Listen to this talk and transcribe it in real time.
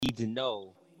need to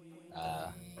know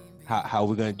how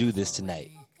we're gonna do this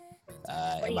tonight. What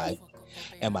do Am you I mean?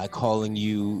 am I calling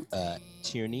you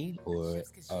Tierney, or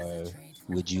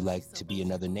would you like to be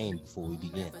another name before we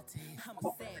begin?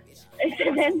 It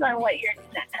depends on what you're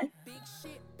gonna ask.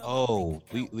 Oh,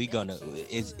 we gonna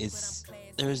it's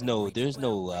there's no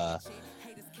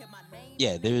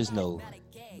yeah, there is no.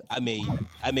 I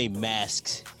may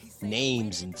mask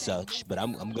names and such, but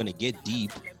I'm gonna get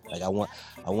deep. Like I want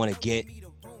to get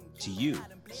to you.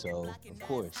 So of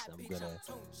course I'm gonna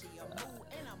uh,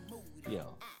 you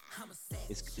know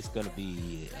it's gonna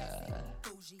be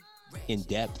in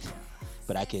depth,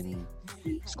 but I can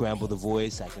scramble the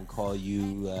voice. I can call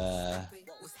you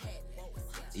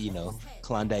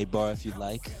Klondike Bar if you'd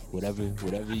like. Whatever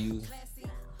you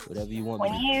want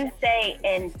When me to. you say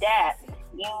in depth,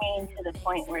 you mean to the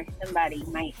point where somebody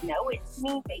might know it's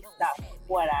me based off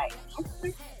what I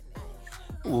answer?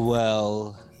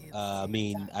 Well, I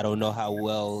mean, I don't know how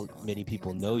well many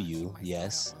people know you.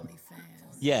 Yes.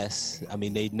 I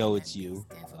mean, they know it's you,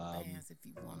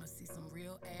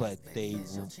 but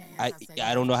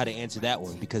I don't know how to answer that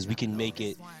one because we can make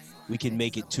it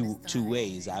two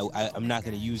ways. I'm not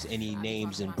going to use any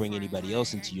names and bring anybody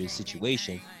else into your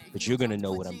situation, but you're going to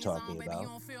know what I'm talking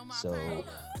about. So,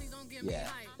 yeah,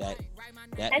 that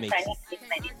That's makes. fine. You can use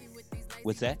my name.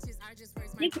 What's that?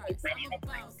 You can use my name. It's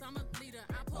fine.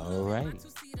 All right.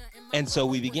 And so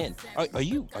we begin. Are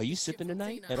you sipping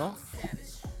tonight at all?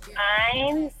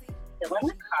 I'm still in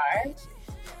the car.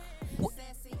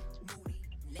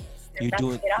 You're About to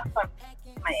doing. get off on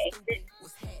my exit.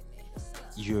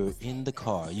 You're in the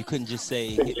car. You couldn't just say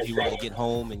if you want to get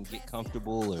home and get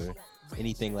comfortable or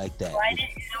anything like that. Well, I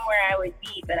didn't know where I would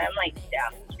be, but I'm like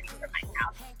down the street from my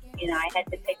house. I had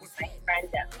to pick my friend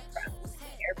up from the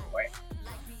airport.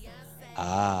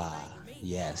 Ah,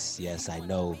 yes, I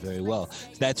know very well.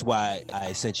 That's why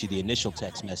I sent you the initial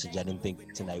text message. I didn't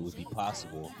think tonight would be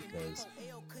possible because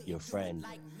your friend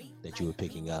that you were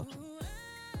picking up.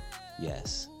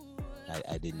 Yes,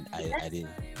 I didn't He's at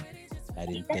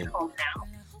think. home now.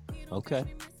 Okay,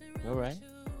 all right.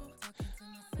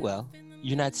 Well,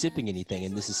 you're not sipping anything,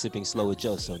 and this is sipping slow with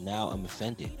Joe. So now I'm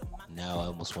offended. Now I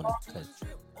almost want to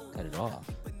cut it off.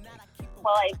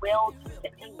 Well, I will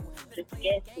just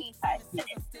give me 5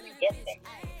 minutes to get there.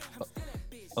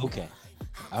 Okay,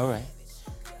 all right.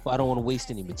 Well, I don't want to waste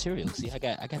any material. See, I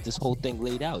got this whole thing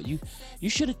laid out. You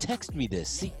should have texted me this.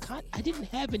 See, I didn't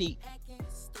have any.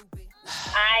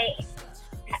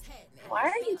 Why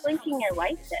are you blinking your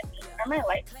lights at me? Are my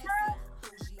lights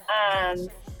on?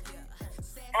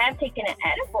 I have taken an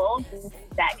edible. Does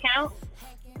that count?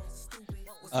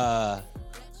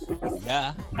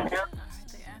 Yeah. No.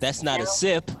 That's not No. a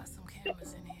sip.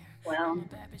 Well,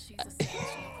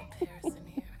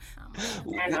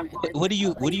 What do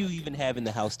you even have in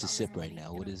the house to sip right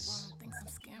now? What is?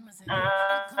 I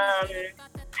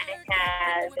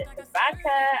have some vodka.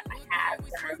 I have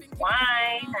some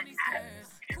wine. I have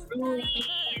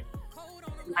Trulies.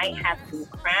 I might have some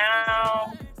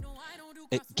Crown.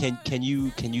 Can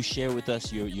you share with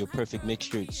us your perfect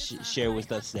mixture? Share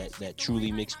with us that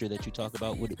truly mixture that you talk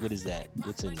about. What is that?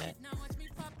 What's in that?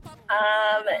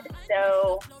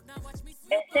 So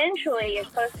essentially, you're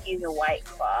supposed to use a White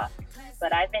Claw,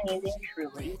 but I've been using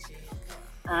Truly.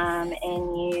 And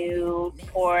you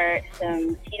pour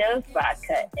some Tito's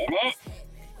vodka in it,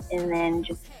 and then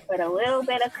just put a little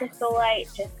bit of Crystal Light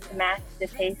just to mask the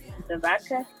taste of the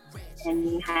vodka, and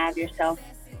you have yourself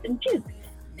some juice.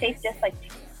 Tastes just like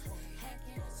juice.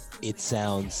 It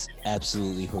sounds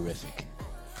absolutely horrific.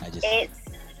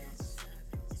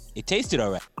 It tasted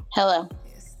all right. Hello.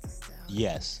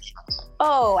 Yes.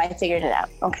 Oh, I figured it out.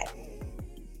 Okay.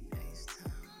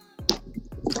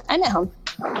 I'm at home.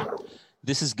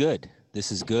 This is good.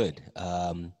 This is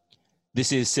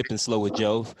Sip and Slow with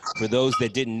Joe. For those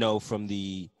that didn't know from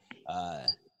the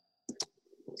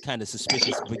kind of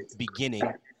suspicious beginning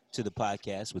to the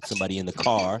podcast with somebody in the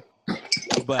car,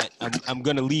 but I'm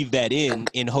going to leave that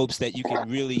in hopes that you can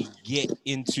really get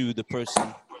into the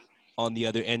person on the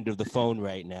other end of the phone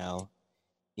right now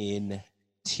in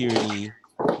Tierney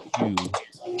Hugh.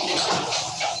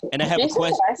 And I have a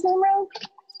question. Last name wrong?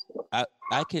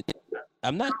 I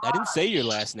didn't say your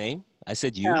last name. I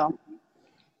said you. No.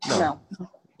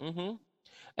 Mm-hmm.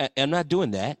 I'm not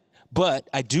doing that. But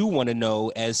I do want to know,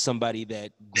 as somebody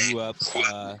that grew up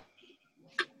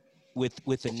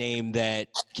with a name that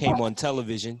came on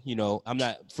television, I'm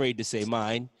not afraid to say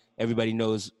mine. Everybody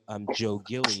knows I'm Joe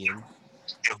Gillian.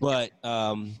 But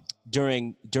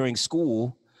during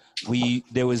school,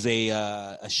 there was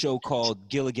a show called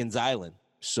Gilligan's Island.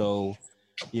 So,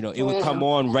 it would come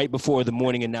on right before the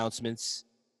morning announcements,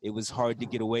 it was hard to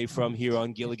get away from here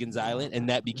on Gilligan's Island, and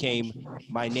that became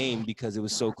my name because it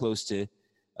was so close to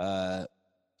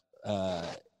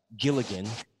Gilligan.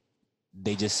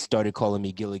 They just started calling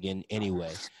me Gilligan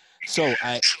anyway. So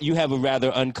you have a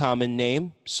rather uncommon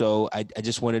name. So I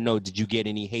just want to know, did you get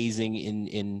any hazing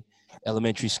in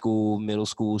elementary school, middle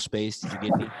school space? Did you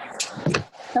get any?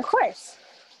 Of course.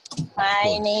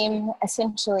 My name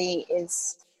essentially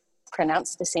is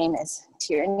pronounced the same as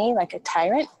tyranny, like a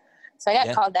tyrant. So I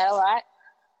got called that a lot.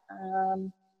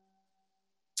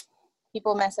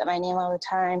 People mess up my name all the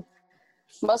time.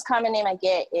 Most common name I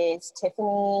get is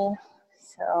Tiffany.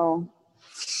 So,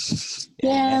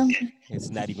 yeah. It's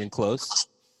not even close.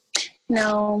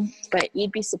 No, but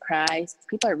you'd be surprised.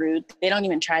 People are rude. They don't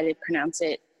even try to pronounce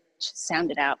it. Just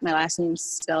sound it out. My last name's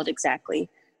spelled exactly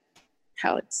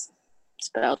how it's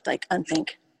spelled, like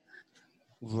unthink.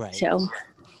 Right. So,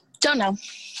 don't know.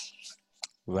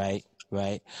 Right.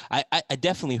 I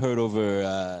definitely heard over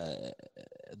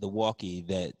the walkie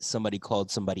that somebody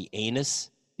called somebody anus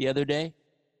the other day.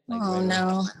 Like, oh,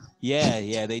 no.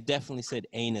 Yeah, they definitely said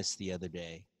anus the other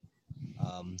day.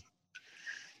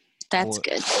 That's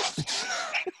good.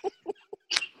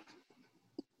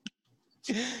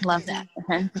 Love that.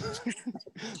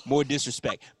 More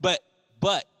disrespect. But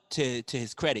to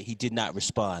his credit, he did not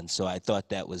respond. So I thought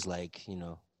that was like,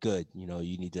 good.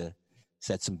 You need to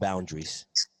set some boundaries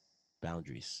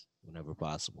whenever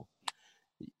possible.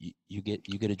 You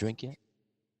get a drink yet?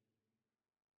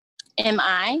 Am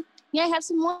I? Yeah, I have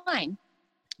some wine.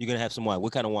 You're gonna have some wine.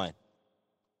 What kind of wine?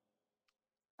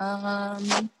 I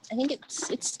think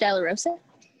it's Stella Rosa.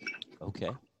 Okay.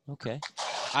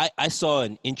 I saw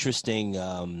an interesting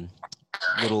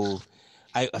little.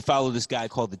 I follow this guy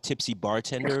called the Tipsy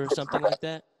Bartender or something like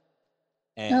that.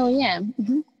 And, oh yeah.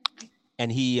 Mm-hmm.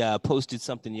 And he posted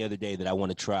something the other day that I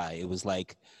want to try. It was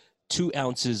like 2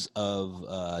 ounces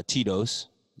of Tito's,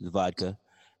 the vodka,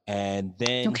 and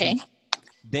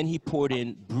then he poured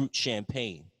in Brut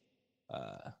champagne.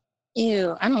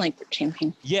 Ew, I don't like Brut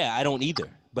champagne. Yeah, I don't either.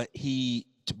 But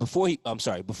before he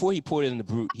poured it in the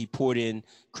Brut, he poured in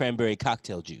cranberry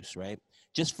cocktail juice, right?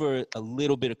 Just for a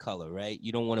little bit of color, right?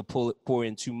 You don't want to pour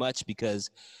in too much because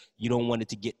you don't want it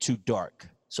to get too dark.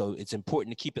 So it's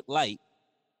important to keep it light.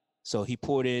 So he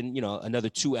poured in, another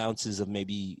 2 ounces of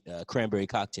maybe cranberry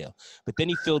cocktail. But then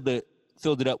he filled it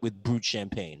up with Brut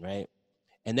champagne, right?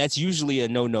 And that's usually a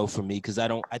no-no for me because I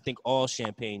think all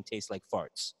champagne tastes like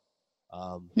farts.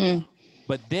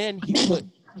 But then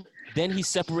he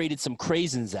separated some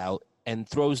craisins out and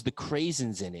throws the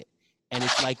craisins in it. And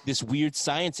it's like this weird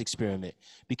science experiment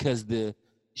because the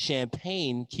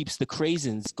champagne keeps the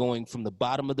craisins going from the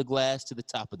bottom of the glass to the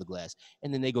top of the glass.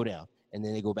 And then they go down. And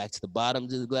then they go back to the bottom of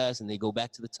the glass and they go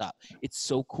back to the top. It's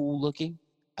so cool looking.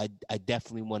 I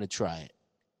definitely want to try it.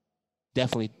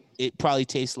 Definitely. It probably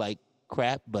tastes like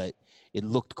crap, but it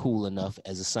looked cool enough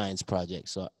as a science project.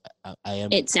 So I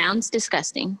am. It sounds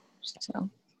disgusting. So.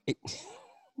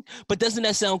 But doesn't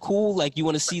that sound cool? Like you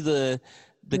want to see the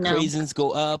craisins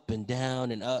go up and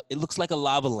down and up. It looks like a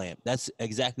lava lamp. That's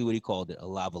exactly what he called it, a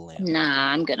lava lamp.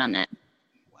 Nah, I'm good on that.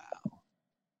 Wow.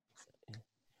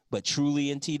 But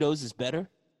Truly and Tito's is better?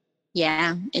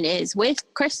 Yeah, it is. With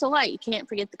Crystal Light. You can't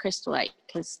forget the Crystal Light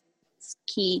because it's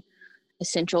key,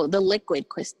 essential. The liquid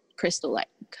Crystal Light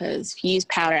because if you use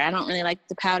powder, I don't really like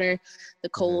the powder. The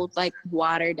cold, like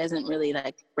water, doesn't really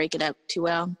like break it up too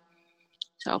well.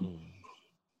 So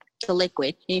the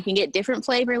liquid. You can get different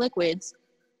flavor liquids.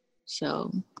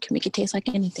 So can make it taste like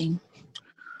anything.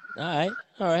 All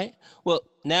right. Well,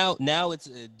 now it's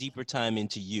a deeper time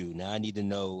into you. Now I need to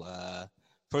know,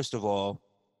 first of all,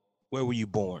 where were you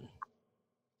born?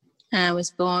 I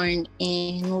was born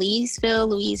in Leesville,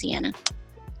 Louisiana.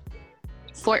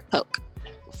 Fort Polk.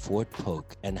 Fort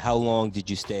Polk. And how long did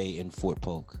you stay in Fort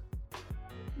Polk?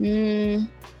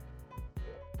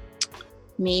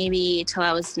 Maybe till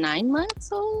I was 9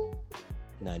 months old.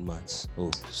 9 months.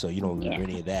 Oh, so you don't remember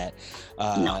any of that.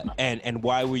 No. And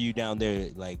why were you down there?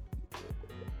 Like,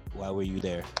 why were you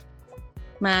there?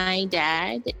 My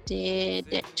dad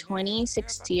did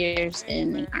 26 years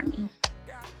in the Army.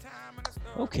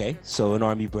 Okay, so an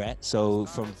Army brat. So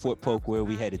from Fort Polk, where are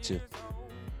we headed to?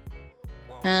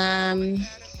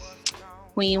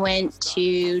 We went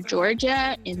to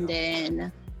Georgia, and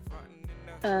then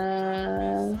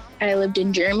I lived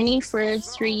in Germany for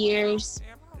 3 years.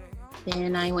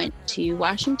 Then I went to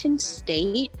Washington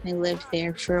State. I lived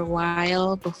there for a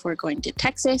while before going to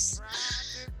Texas,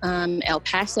 El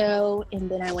Paso, and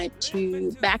then I went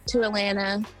back to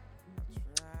Atlanta.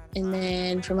 And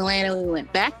then from Atlanta, we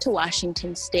went back to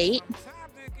Washington State.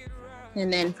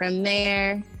 And then from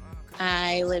there,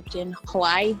 I lived in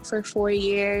Hawaii for 4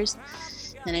 years.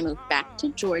 Then I moved back to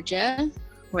Georgia,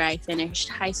 where I finished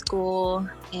high school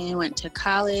and went to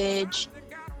college.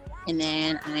 And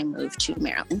then I moved to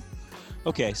Maryland.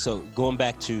 Okay, so going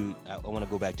back to, I want to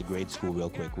go back to grade school real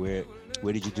quick. Where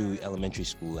did you do elementary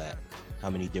school at?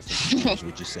 How many different schools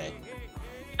would you say?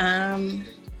 I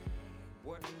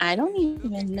don't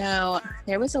even know.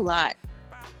 There was a lot.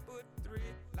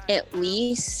 At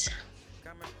least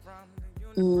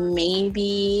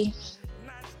maybe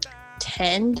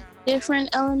 10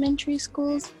 different elementary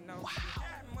schools. Wow.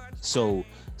 So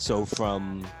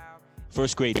from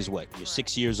first grade is what? You're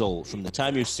 6 years old. From the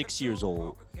time you're 6 years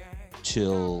old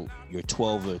till you're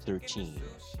 12 or 13,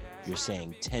 you're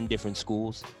saying 10 different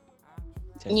schools?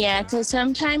 10 Yeah, different- because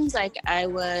sometimes I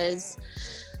was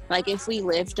if we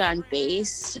lived on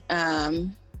base,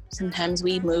 sometimes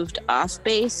we moved off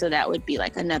base, so that would be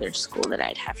another school that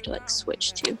I'd have to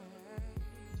switch to.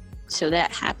 So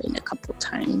that happened a couple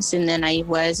times. And then I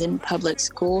was in public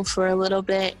school for a little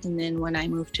bit. And then when I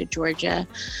moved to Georgia,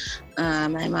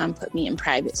 my mom put me in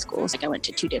private schools. I went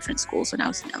to 2 different schools when I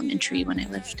was in elementary when I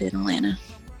lived in Atlanta.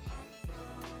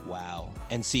 Wow.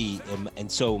 And see, and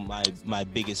so my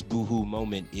biggest boohoo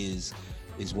moment is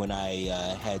when I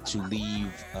had to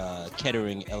leave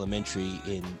Kettering Elementary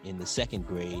in the 2nd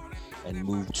grade and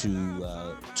move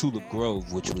to Tulip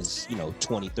Grove, which was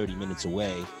 20, 30 minutes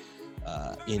away.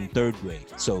 In 3rd grade.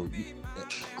 So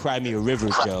cry me a river,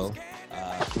 Joe,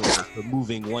 for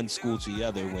moving one school to the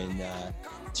other when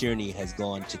Tierney has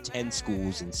gone to 10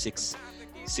 schools in six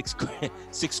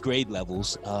grade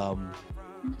levels.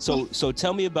 So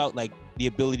tell me about the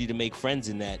ability to make friends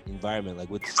in that environment.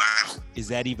 Is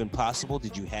that even possible?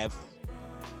 Did you have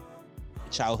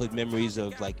childhood memories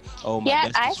of my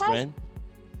bestest friend?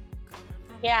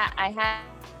 Yeah, I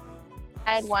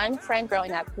had one friend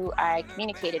growing up who I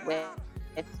communicated with.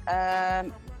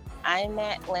 I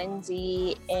met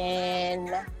Lindsay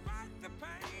in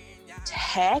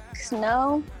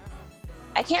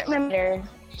I can't remember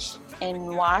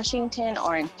in Washington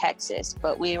or in Texas,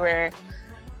 but we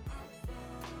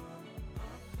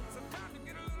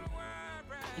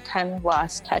kind of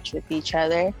lost touch with each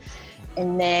other.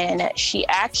 And then she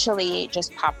actually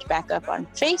just popped back up on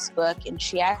Facebook, and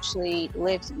she actually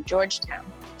lives in Georgetown.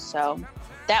 So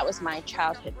that was my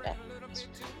childhood best.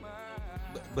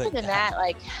 But other than that,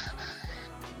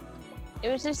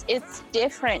 it's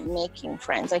different making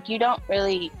friends. You don't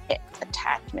really get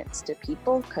attachments to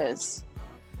people because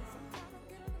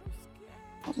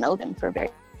I don't know them for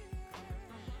very.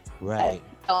 Right.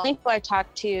 The only people I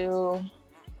talk to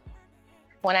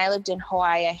when I lived in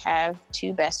Hawaii, I have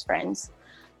 2 best friends,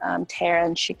 Tara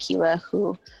and Shakila,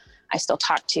 who I still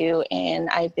talk to, and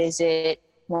I visit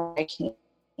when I can.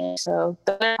 So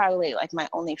those are probably my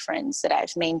only friends that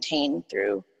I've maintained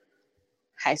through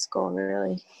high school,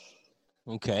 really.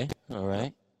 Okay. All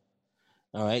right.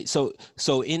 So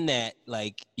in that,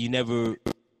 you never,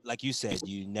 like you said,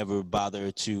 you never bother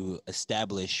to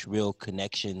establish real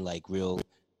connection, real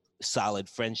solid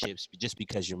friendships just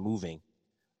because you're moving.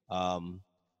 I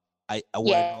want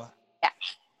to know. Yeah.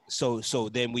 So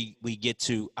then we get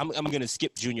to, I'm going to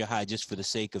skip junior high just for the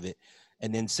sake of it,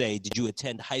 and then say, did you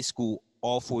attend high school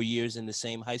all 4 years in the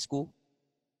same high school?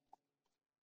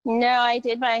 No, I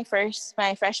did my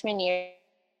freshman year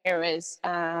was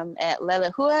at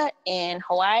Lelehua in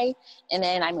Hawaii, and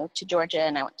then I moved to Georgia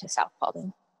and I went to South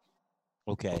Paulding.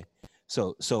 Okay.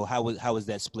 So how was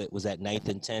that split? Was that 9th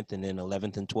and 10th and then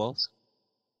 11th and 12th?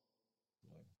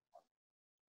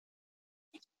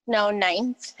 No,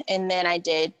 9th, and then I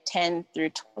did 10 through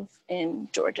 12 in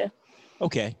Georgia.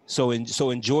 Okay. So in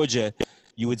Georgia,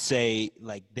 you would say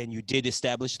then you did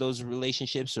establish those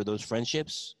relationships or those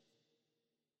friendships?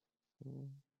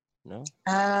 No?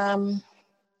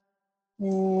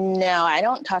 No, I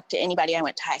don't talk to anybody I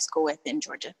went to high school with in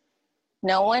Georgia.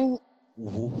 No one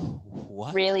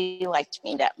What? really liked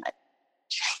me that much.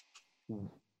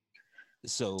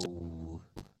 So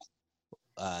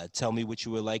tell me what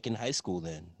you were like in high school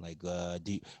then.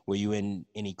 Were you in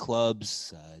any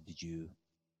clubs? Did you?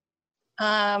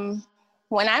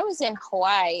 When I was in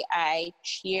Hawaii, I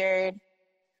cheered.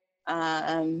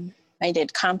 I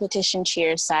did competition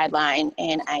cheer sideline,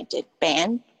 and I did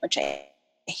band, which I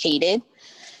hated.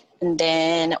 And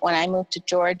then when I moved to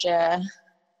Georgia,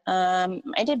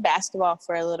 I did basketball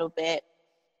for a little bit.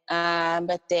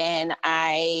 But then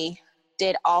I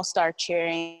did all-star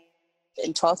cheering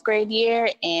in 12th grade year,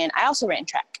 and I also ran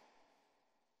track.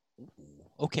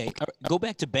 Okay, go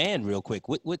back to band real quick.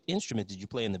 What instrument did you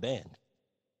play in the band?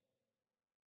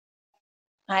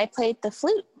 I played the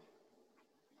flute.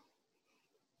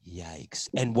 Yikes.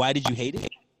 And why did you hate it?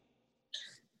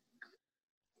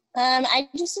 I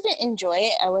just didn't enjoy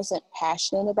it. I wasn't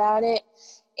passionate about it.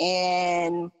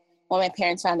 And when my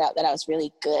parents found out that I was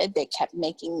really good, they kept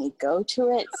making me go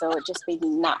to it. So it just made me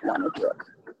not want to do it.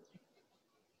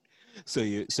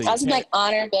 I was in like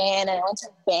honor band, and I went to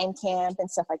band camp and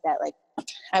stuff like that. Like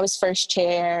I was first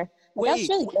chair. That was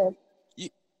really good.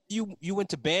 You went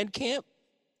to band camp?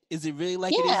 Is it really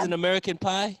like it is in American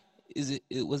Pie?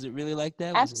 Was it really like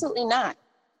that? Absolutely not.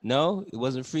 No, it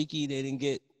wasn't freaky. They didn't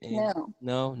get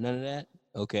no, none of that.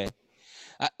 Okay,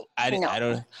 I don't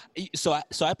know. So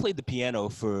I played the piano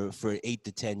for 8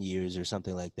 to 10 years or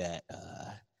something like that.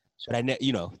 But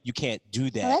you can't do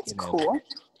that. Oh, that's cool.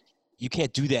 You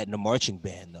can't do that in a marching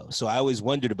band though. So I always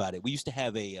wondered about it. We used to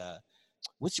have a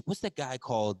what's that guy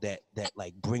called that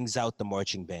like brings out the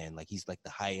marching band? Like he's like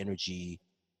the high energy.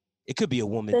 It could be a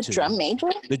woman too. The drum major?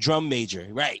 The drum major,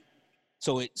 right.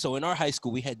 So in our high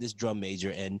school, we had this drum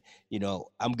major, and,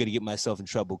 I'm going to get myself in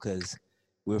trouble because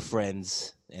we're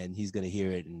friends, and he's going to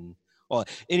hear it. And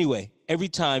anyway, every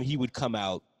time he would come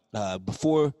out,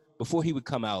 before he would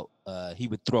come out, he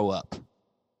would throw up.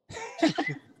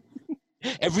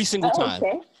 Every single time.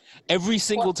 Okay. Every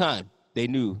single time they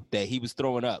knew that he was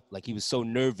throwing up. Like he was so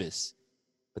nervous.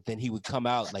 But then he would come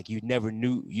out like you never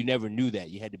knew that.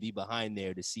 You had to be behind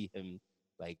there to see him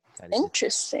like kind of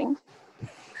interesting.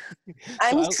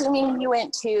 I'm assuming you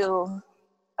went to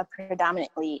a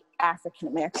predominantly African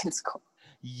American school.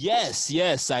 Yes.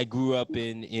 I grew up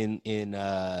in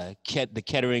the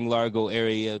Kettering Largo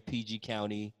area, PG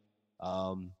County,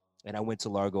 and I went to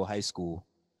Largo High School.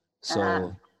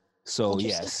 So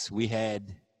yes, we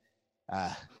had.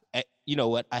 You know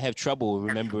what? I have trouble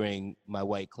remembering my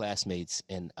white classmates,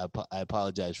 and I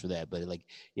apologize for that. But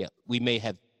we may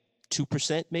have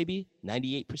 2%, maybe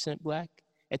 98% black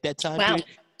at that time.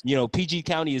 Wow. PG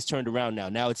County has turned around now.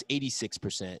 Now it's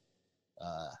 86%.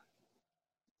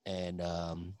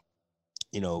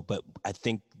 But I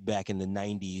think back in the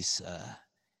 90s,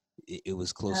 it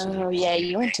was closer. Oh, yeah.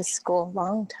 You went to school a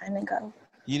long time ago.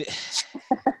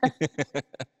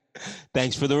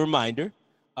 Thanks for the reminder.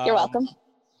 You're welcome.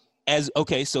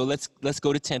 So let's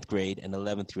go to 10th grade and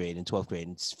 11th grade and 12th grade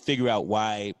and figure out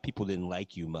why people didn't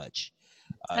like you much.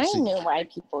 I knew why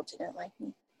people didn't like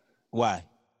me. Why?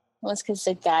 It was because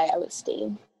the guy I was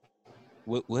dating.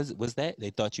 What was that?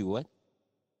 They thought you what?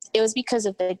 It was because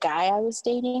of the guy I was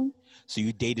dating. So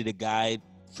you dated a guy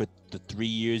for the 3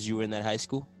 years you were in that high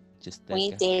school?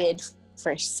 We dated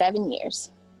for 7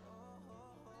 years.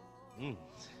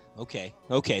 Okay.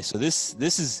 So this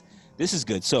is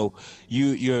good. So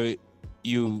you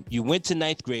went to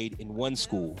 9th grade in one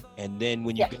school, and then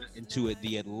when you got into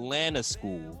the Atlanta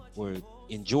school, or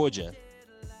in Georgia,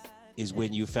 is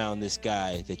when you found this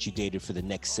guy that you dated for the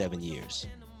next 7 years.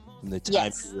 From the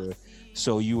time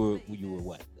you were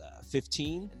what?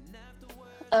 15?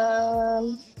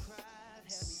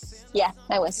 Yeah,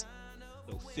 I was.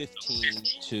 So 15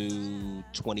 to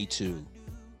 22,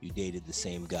 you dated the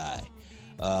same guy.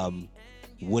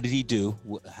 What did he do?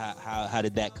 How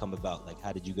did that come about? Like,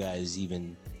 how did you guys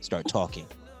even start talking?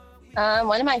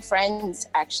 One of my friends,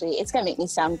 actually, it's going to make me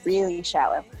sound really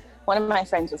shallow. One of my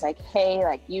friends was like, hey,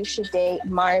 like, you should date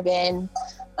Marvin.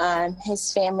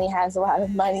 His family has a lot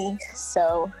of money.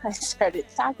 So I started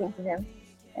talking to him,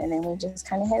 and then we just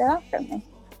kind of hit it off from there.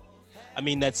 I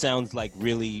mean, that sounds like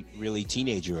really, really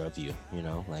teenager of you,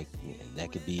 like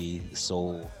that could be the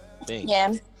sole thing.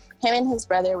 Yeah. Him and his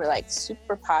brother were like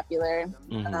super popular.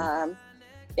 Mm-hmm.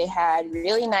 They had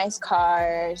really nice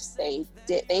cars. They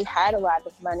had a lot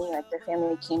of money. Like their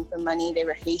family came from money. They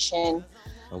were Haitian.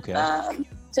 Okay.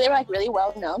 So they were like really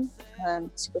well known,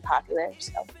 super popular.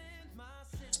 So.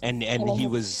 And he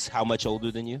was how much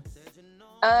older than you?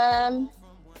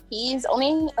 He's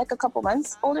only like a couple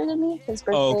months older than me. His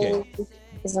birthday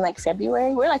is in like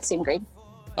February. We're like same grade.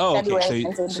 Oh, February,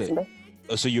 okay.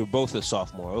 So you're both a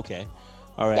sophomore. Okay.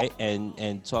 All right. Yeah.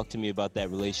 And talk to me about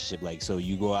that relationship. Like, so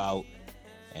you go out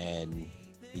and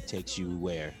he takes you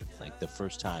where? Like the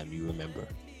first time you remember?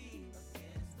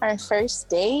 Our first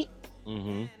date?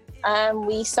 Mm-hmm.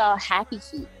 We saw Happy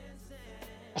Feet.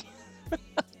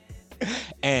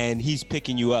 And he's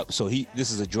picking you up. So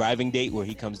this is a driving date where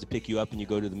he comes to pick you up and you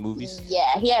go to the movies?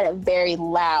 Yeah, he had a very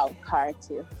loud car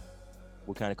too.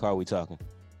 What kind of car are we talking?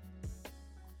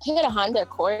 He had a Honda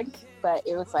Accord, but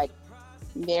it was like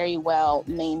very well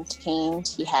maintained.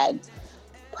 He had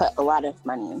put a lot of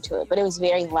money into it, but it was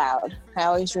very loud. I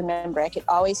always remember, I could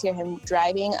always hear him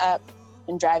driving up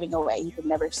and driving away. He could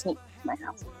never sneak to my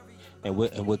house. And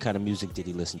what kind of music did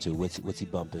he listen to? What's he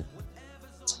bumping?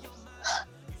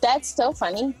 That's so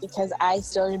funny because I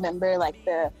still remember like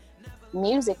the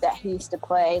music that he used to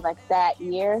play like that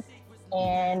year.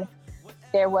 And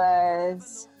there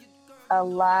was a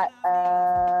lot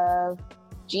of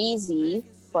Jeezy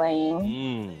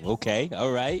playing. Okay,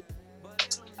 all right.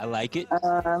 I like it.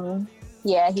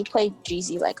 Yeah, he played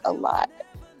Jeezy like a lot.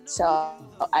 So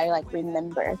I like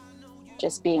remember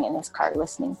just being in his car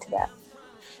listening to that.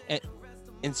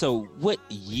 And so what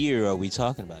year are we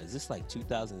talking about? Is this like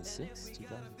 2006?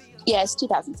 Yeah, it's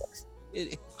 2006.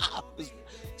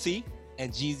 See?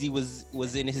 And Jeezy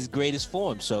was in his greatest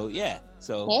form. So yeah.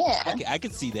 So yeah. I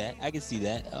can see that. I can see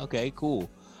that. Okay, cool.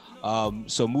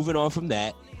 So moving on from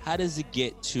that, how does it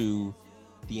get to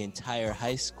the entire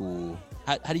high school?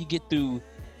 How do you get through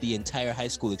the entire high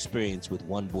school experience with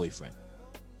one boyfriend?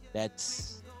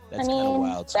 That's kind of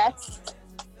wild.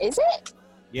 Is it?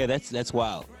 Yeah, that's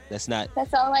wild. That's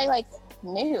all I like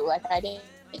knew. Like I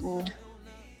didn't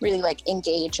really like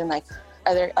engage in like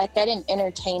other, like I didn't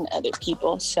entertain other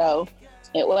people. So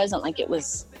it wasn't like it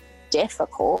was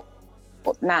difficult.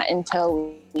 Not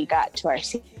until we got to our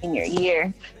senior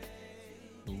year.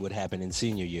 What happened in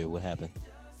senior year? What happened?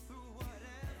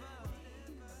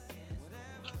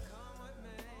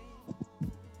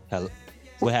 Hello?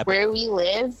 What happened? Where we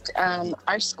lived,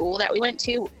 our school that we went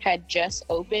to had just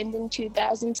opened in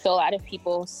 2000. So a lot of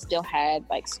people still had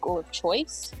like school of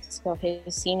choice. So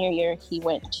his senior year, he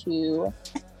went to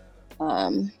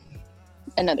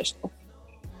another school.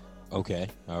 Okay.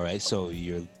 All right. So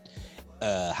you're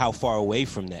how far away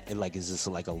from that? Like, is this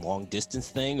like a long distance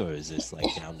thing, or is this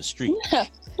like down the street?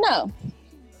 No,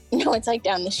 it's like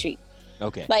down the street.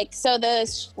 Okay. Like, so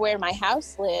where my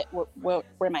house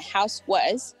where my house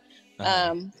was,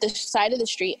 the side of the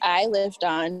street I lived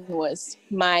on was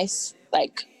my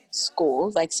like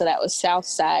school, like, so that was South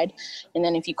Side, and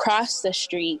then if you cross the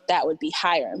street, that would be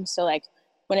Hiram. So like,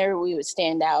 whenever we would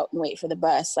stand out and wait for the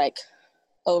bus, like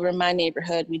over in my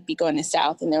neighborhood, we'd be going to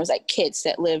South, and there was like kids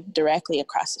that lived directly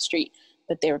across the street,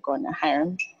 but they were going to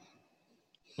Hiram.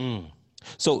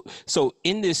 So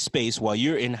in this space, while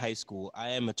you're in high school, I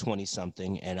am a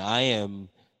 20-something, and I am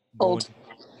old.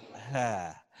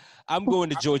 I'm going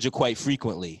to Georgia quite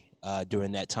frequently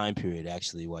during that time period,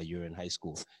 actually, while you're in high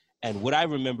school. And what I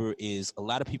remember is a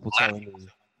lot of people telling me,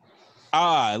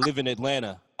 I live in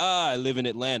Atlanta.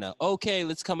 Okay,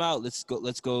 let's come out. Let's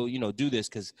go, do this,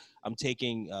 because I'm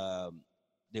taking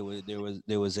there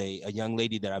was a young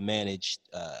lady that I managed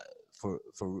for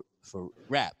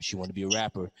rap. She wanted to be a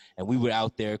rapper, and we were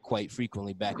out there quite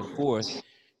frequently back and forth.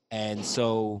 And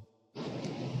so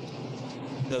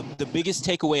the biggest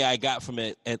takeaway I got from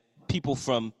it, at people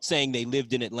from saying they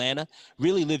lived in Atlanta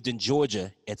really lived in Georgia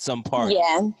at some part.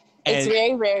 Yeah, it's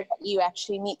very rare that you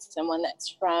actually meet someone that's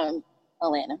from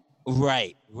Atlanta.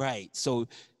 Right. So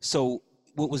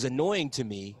what was annoying to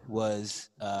me was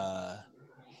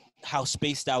how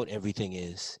spaced out everything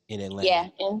is in Atlanta. Yeah,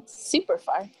 and super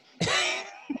far.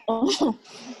 So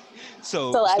it's a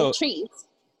lot of trees.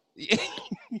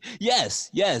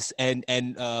 Yes, and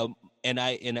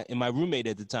my roommate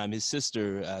at the time, his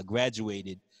sister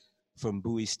graduated from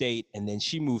Bowie State, and then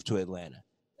she moved to Atlanta,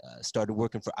 started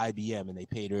working for IBM, and they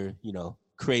paid her,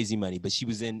 crazy money, but she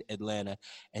was in Atlanta,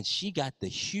 and she got the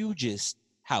hugest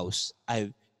house.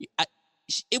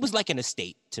 It was like an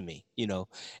estate to me,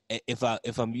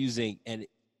 if I'm using, and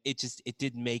it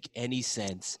didn't make any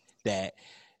sense that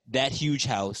huge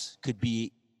house could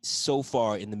be so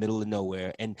far in the middle of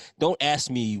nowhere. And don't ask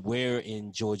me where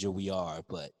in Georgia we are,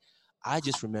 but I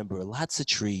just remember lots of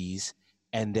trees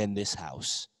and then this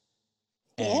house.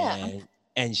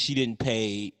 And she didn't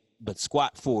pay but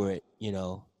squat for it,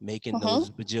 making those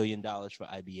bajillion dollars for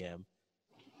IBM.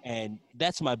 And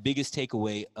that's my biggest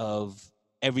takeaway of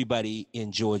everybody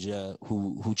in Georgia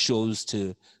who chose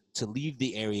to leave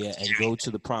the area and go to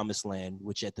the promised land,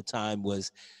 which at the time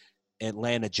was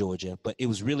Atlanta, Georgia, but it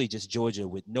was really just Georgia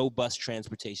with no bus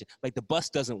transportation. Like, the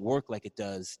bus doesn't work like it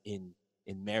does in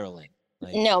Maryland.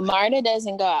 Like, no, MARTA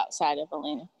doesn't go outside of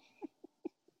Atlanta.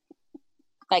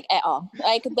 Like, at all.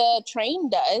 Like, the train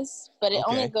does, but it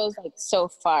only goes like so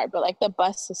far, but like the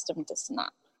bus system does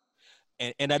not.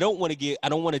 And I don't want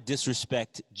to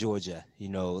disrespect Georgia.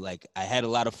 Like, I had a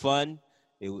lot of fun.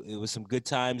 It was some good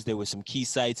times. There were some key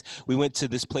sites. We went to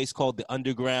this place called the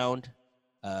Underground.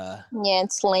 Yeah,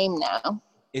 it's lame now.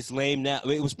 It's lame now.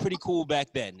 It was pretty cool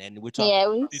back then, and we're talking.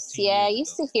 I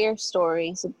used to hear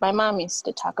stories. My mom used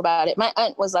to talk about it. My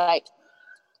aunt was like,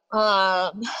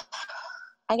 I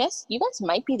guess you guys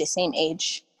might be the same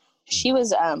age. She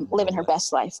was living her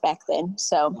best life back then.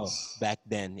 So back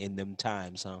then in them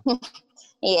times, huh?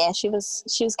 Yeah, she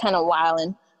was kind of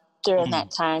wilding during that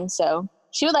time. So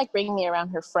she would like bring me around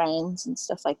her friends and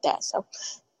stuff like that. So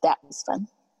that was fun.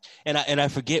 And I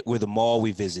forget where the mall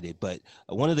we visited, but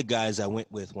one of the guys I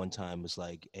went with one time was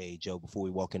like, "Hey, Joe, before we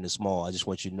walk in this mall, I just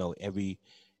want you to know every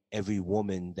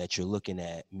woman that you're looking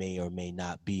at may or may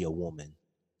not be a woman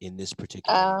in this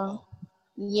particular mall."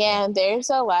 Yeah, there's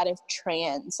a lot of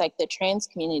trans, like the trans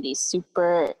community is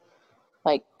super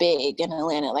like big in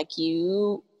Atlanta. Like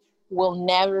you will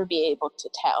never be able to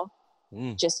tell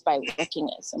just by looking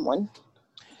at someone.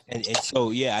 And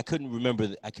so yeah, I couldn't remember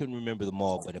the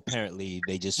mall, but apparently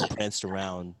they just pranced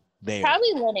around there.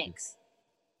 Probably Lenox.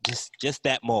 Just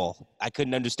that mall. I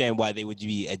couldn't understand why they would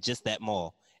be at just that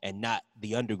mall and not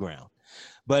the underground.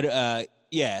 But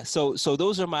yeah, so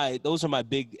those are my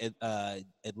big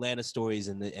Atlanta stories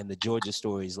and the Georgia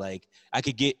stories. Like I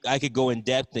could go in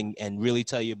depth and really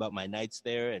tell you about my nights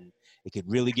there, and it could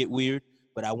really get weird.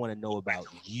 But I want to know about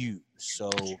you. So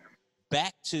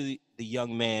back to the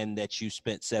young man that you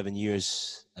spent 7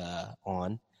 years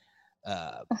on.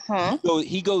 So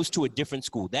he goes to a different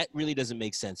school. That really doesn't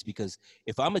make sense, because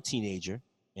if I'm a teenager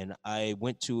and I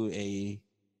went to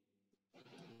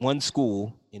one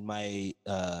school in my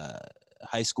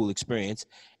high school experience,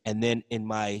 and then in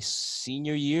my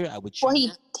senior year I would choose.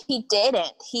 Well, he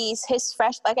didn't. He's his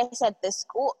fresh. Like I said, the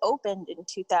school opened in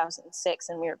 2006,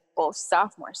 and we were both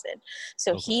sophomores then.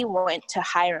 So he went to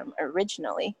Hiram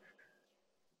originally.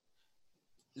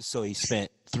 So he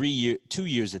spent 2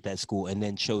 years at that school, and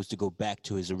then chose to go back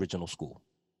to his original school.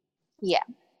 Yeah,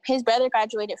 his brother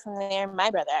graduated from there.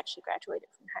 My brother actually graduated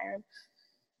from Hiram.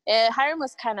 Hiram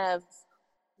was kind of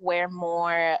where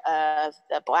more of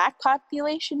the Black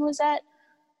population was at,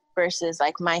 versus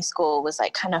like my school was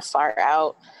like kind of far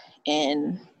out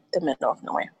in the middle of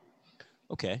nowhere.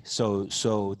 Okay, so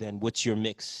then what's your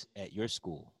mix at your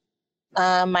school?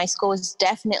 My school was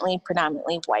definitely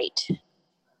predominantly white. It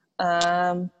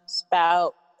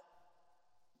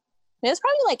was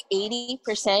probably like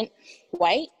 80%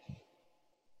 white.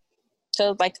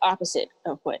 So like opposite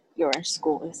of what your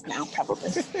school is now,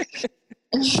 probably.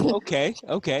 Okay.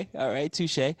 All right.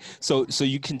 Touche. So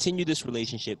you continue this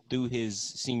relationship through his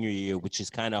senior year, which is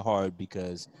kind of hard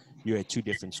because you're at two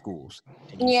different schools.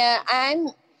 Yeah, I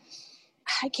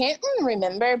can't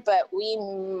remember, but we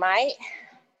might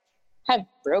have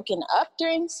broken up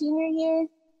during senior year.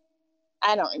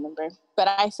 I don't remember, but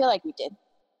I feel like we did.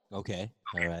 Okay.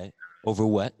 All right. Over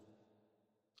what?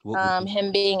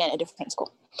 Him being at a different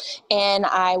school. And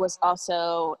I was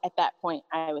also, at that point,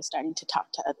 I was starting to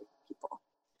talk to other people.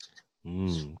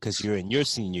 Because you're in your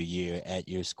senior year at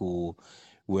your school,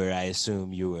 where I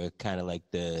assume you were kind of like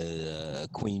the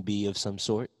queen bee of some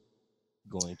sort,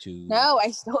 going to... No,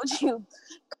 I told you,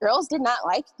 girls did not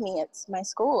like me at my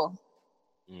school.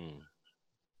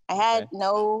 I had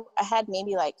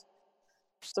maybe like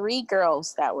 3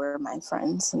 girls that were my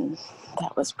friends, and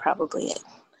that was probably it.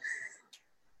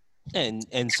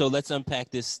 And so let's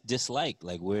unpack this dislike.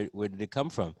 Like, where did it come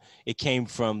from? It came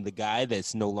from the guy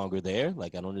that's no longer there?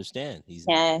 Like, I don't understand.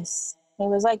 Yes. He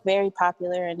was like very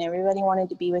popular, and everybody wanted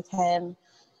to be with him.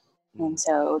 And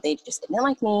so they just didn't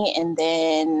like me. And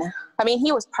then, I mean,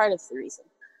 he was part of the reason.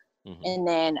 And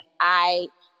then I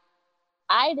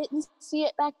didn't see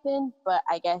it back then, but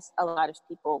I guess a lot of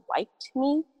people liked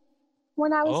me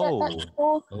when I was at that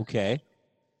school. Okay.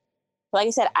 Like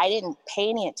I said, I didn't pay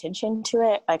any attention to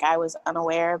it. Like, I was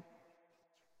unaware.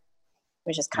 It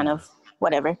was just kind of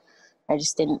whatever. I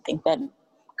just didn't think that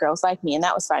girls liked me, and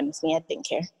that was fine with me. I didn't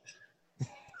care.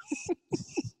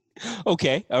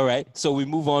 Okay. All right. So we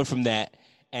move on from that.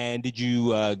 And did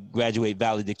you graduate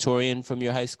valedictorian from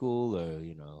your high school, or,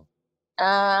 you know?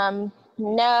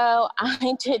 No,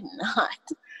 I did not.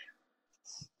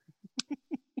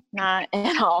 Not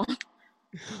at all.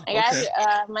 I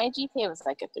got my GPA was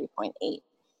like a 3.8.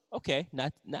 Okay,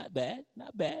 not bad.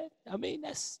 I mean,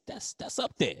 that's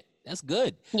up there. That's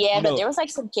good. Yeah, but there was like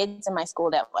some kids in my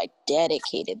school that like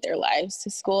dedicated their lives to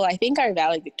school. I think our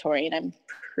valedictorian, I'm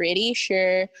pretty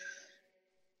sure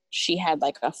she had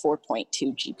like a 4.2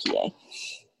 GPA.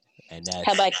 And that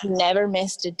had like never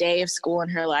missed a day of school in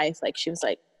her life. Like, she was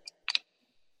like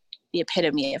the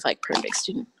epitome of like perfect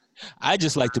student. I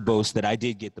just like to boast that I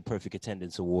did get the perfect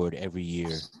attendance award every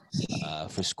year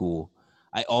for school.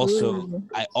 I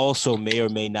also may or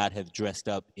may not have dressed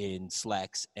up in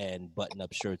slacks and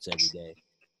button-up shirts every day.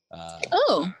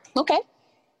 Okay.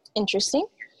 Interesting.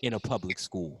 In a public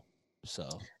school. So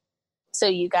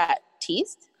you got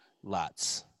teased?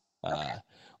 Lots. Okay.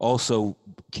 Also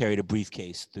carried a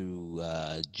briefcase through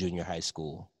junior high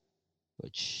school,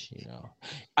 which, you know,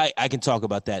 I can talk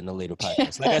about that in a later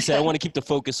podcast. Like I said, I want to keep the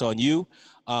focus on you.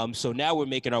 So now we're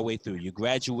making our way through. You're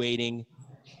graduating,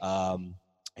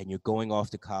 and you're going off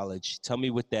to college. Tell me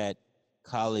what that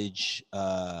college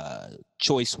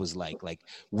choice was like. Like,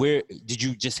 where did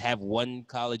you just have one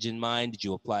college in mind? Did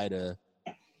you apply to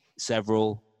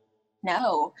several?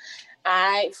 No,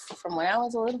 from when I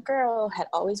was a little girl, had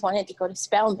always wanted to go to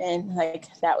Spelman. Like,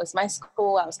 that was my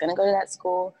school. I was going to go to that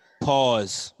school.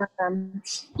 Pause.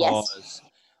 Yes. Pause.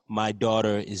 My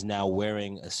daughter is now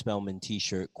wearing a Spelman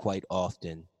T-shirt quite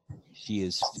often. She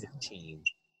is 15.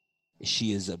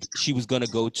 She was going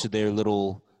to go to their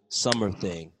little summer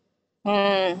thing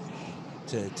to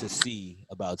see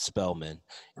about Spelman.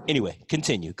 Anyway,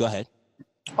 continue. Go ahead.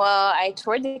 Well, I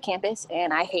toured the campus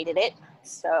and I hated it.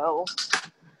 So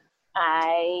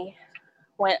I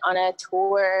went on a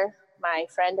tour. My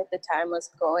friend at the time was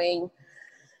going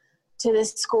to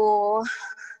this school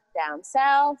down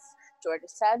south, Georgia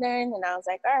Southern, and I was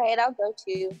like, all right, I'll go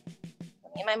too.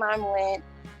 Me and my mom went,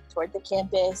 toured the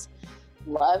campus,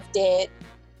 loved it.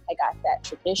 I got that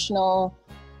traditional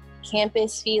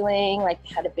campus feeling, like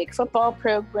had a big football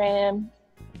program.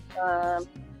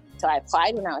 So I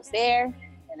applied when I was there,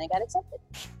 and I got accepted.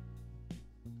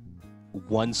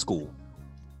 One school.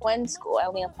 One school. I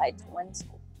only applied to one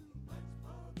school.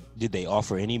 Did they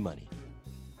offer any money?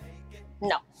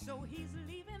 No.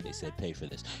 They said pay for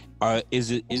this.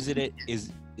 Is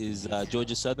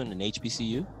Georgia Southern an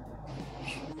HBCU?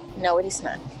 No, it is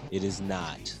not. It is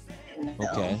not. No.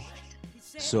 Okay.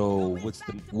 So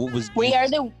we are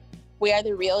the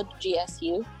real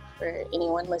GSU for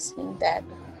anyone listening that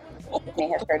may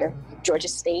have heard of Georgia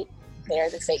State. They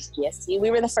are the fake GSU. We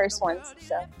were the first ones,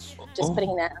 so just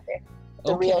putting that out there.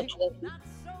 The real GSU.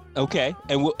 Okay.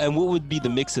 And what would be the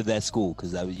mix of that school?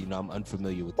 Because I'm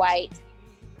unfamiliar with white.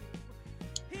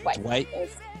 White.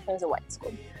 It was a white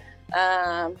school.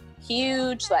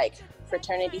 Huge like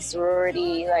fraternity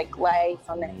sorority like life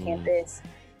on that campus.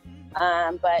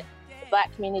 But the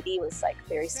Black community was like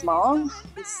very small.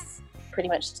 It's pretty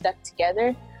much stuck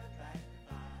together.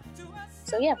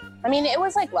 So yeah, I mean it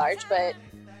was like large, but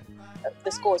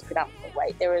the school was predominantly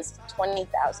white. There was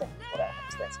 20,000 people that went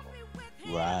to that school.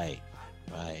 Right.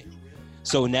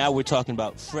 So now we're talking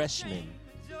about freshman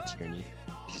tyranny.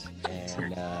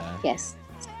 And yes.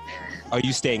 Are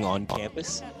you staying on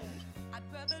campus?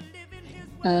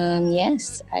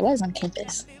 Yes, I was on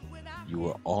campus. You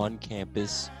were on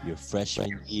campus your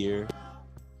freshman year.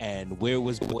 And where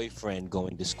was boyfriend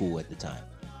going to school at the time?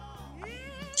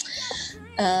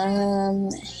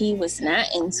 He was not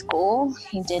in school.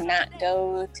 He did not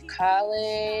go to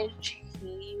college.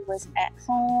 He was at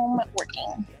home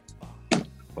working.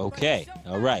 Okay,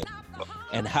 all right.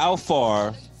 And how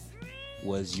far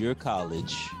was your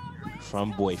college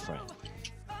from boyfriend?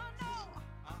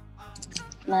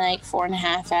 Like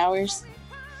 4.5 hours.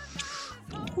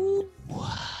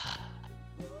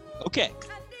 Okay,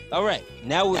 all right.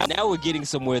 Now we're getting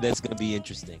somewhere that's going to be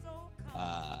interesting.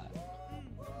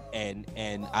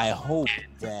 And I hope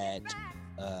that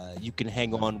you can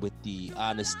hang on with the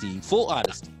full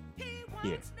honesty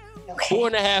here. Okay.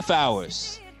 4.5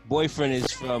 hours. Boyfriend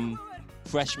is from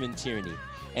freshman tyranny,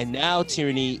 and now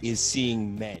tyranny is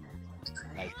seeing men.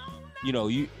 Like,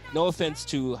 no offense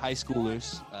to high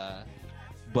schoolers,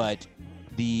 but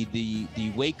the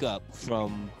wake up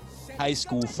from high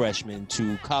school freshman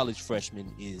to college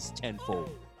freshman is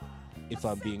tenfold. If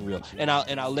I'm being real, and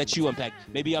I'll let you unpack.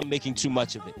 Maybe I'm making too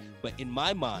much of it, but in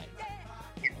my mind,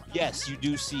 yes, you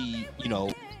do see,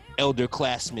 elder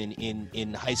classmen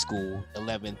in high school,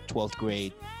 11th, 12th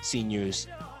grade, seniors,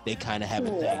 they kind of have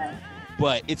a thing.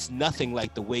 But it's nothing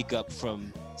like the wake up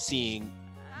from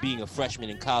being a freshman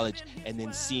in college and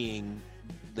then seeing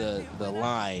the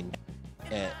line,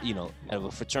 of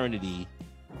a fraternity.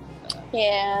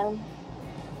 Yeah,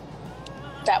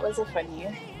 that was a fun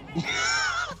year.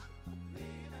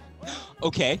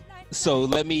 Okay, so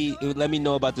let me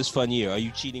know about this fun year. Are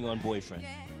you cheating on boyfriend?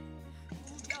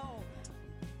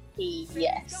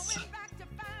 Yes.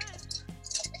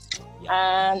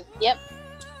 Yeah. Yep.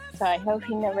 So I hope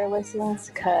he never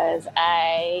listens, because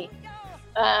I,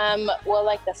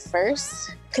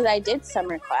 because I did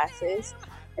summer classes,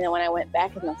 and then when I went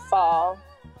back in the fall,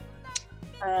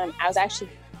 I was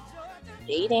actually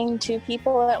dating 2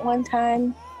 people at one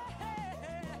time.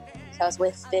 So I was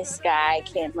with this guy,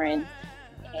 Cameron,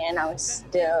 and I was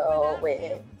still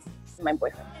with my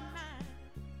boyfriend.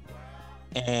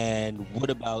 And what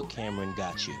about Cameron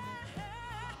got you?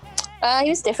 He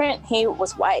was different. He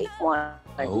was white, but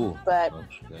okay.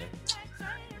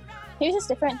 He was just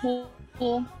different. He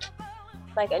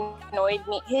like annoyed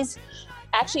me.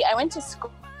 Actually, I went to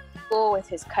school with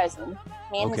his cousin.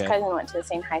 Me and his cousin went to the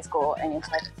same high school, and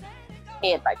it's like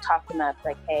he had like talked him up,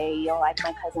 like, hey, you'll like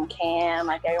my cousin Cam,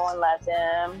 like everyone loves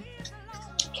him.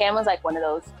 Cam was like one of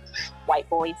those white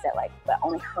boys that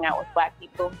only hung out with black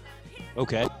people.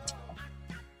 Okay.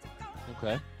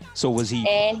 So was he?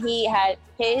 And he had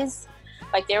his,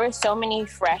 there were so many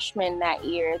freshmen that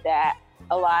year that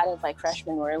a lot of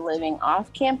freshmen were living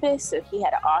off campus. So he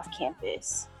had an off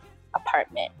campus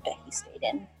apartment that he stayed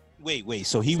in. Wait.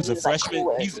 So he was a freshman.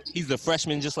 He's a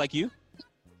freshman just like you?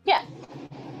 Yeah.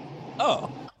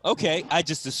 Oh, okay. I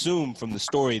just assumed from the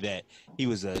story that he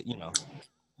was a,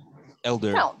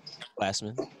 elder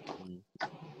classman.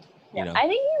 Yeah, I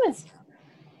think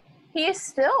he is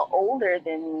still older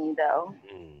than me though.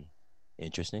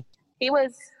 Interesting. He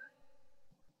was,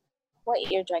 what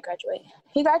year did I graduate?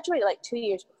 He graduated 2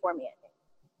 years before me, I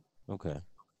think.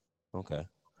 Okay.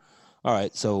 All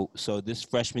right. So this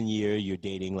freshman year, you're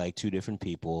dating two different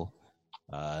people.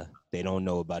 They don't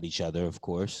know about each other, of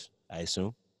course, I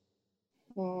assume.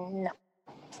 No.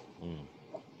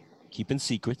 Keeping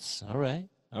secrets. All right.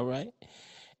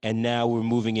 And now we're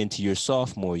moving into your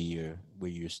sophomore year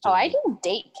where you're still. Oh, I didn't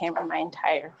date Cameron my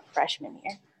entire freshman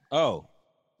year. Oh.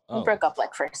 We broke up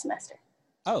first semester.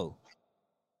 Oh.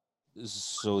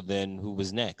 So then who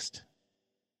was next?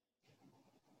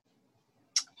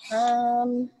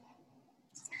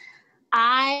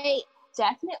 I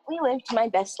definitely lived my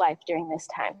best life during this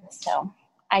time. So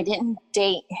I didn't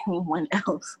date anyone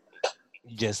else.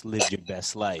 You just lived your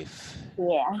best life.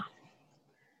 Yeah.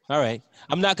 All right.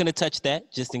 I'm not going to touch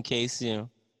that just in case,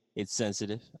 it's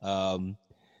sensitive.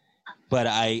 But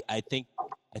I think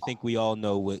we all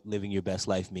know what living your best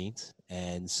life means.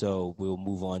 And so we'll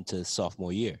move on to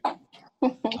sophomore year.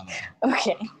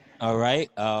 Okay. All right.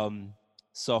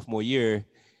 Sophomore year,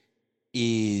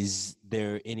 is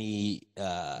there any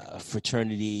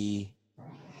fraternity,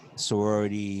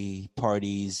 sorority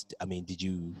parties? I mean,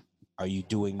 are you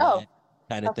doing that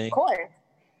kind of thing? Of course.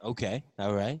 Okay.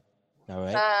 All right.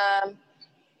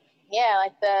 Yeah,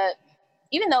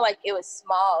 even though it was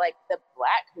small, the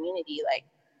black community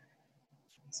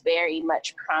it's very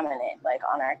much prominent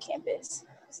on our campus.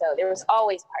 So there was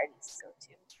always parties to go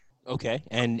to. Okay.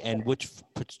 And which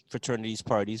fraternities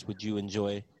parties would you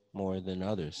enjoy more than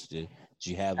others? Did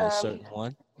you have a certain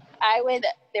one?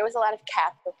 There was a lot of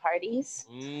Kappa parties.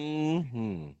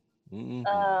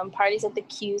 Parties at the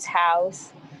Q's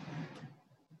house.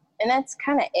 And that's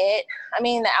kind of it. I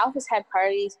mean, the Alphas had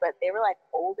parties, but they were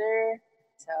older.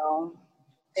 So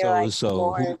they were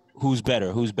who's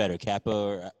better,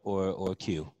 Kappa or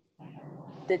Q?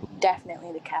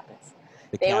 Definitely the Kappas.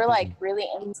 They were really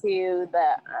into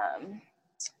the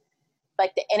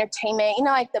entertainment,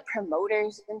 the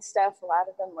promoters and stuff. A lot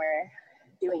of them were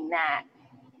doing that.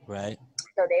 Right.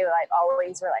 So they were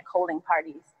always were holding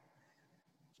parties.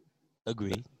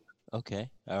 Agreed.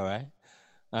 Okay. All right.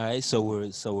 So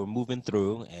we're moving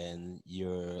through, and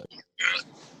you're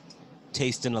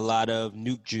tasting a lot of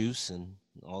Nuke juice and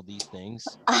all these things.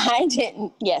 I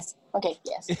didn't. Yes. Okay.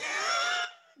 Yes.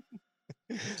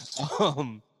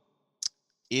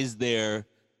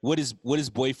 What is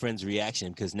boyfriend's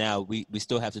reaction? Because now we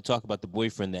still have to talk about the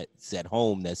boyfriend that's at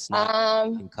home that's not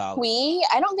in college.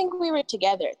 I don't think we were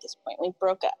together at this point. We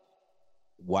broke up.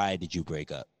 Why did you break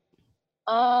up?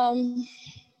 I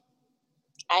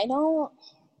don't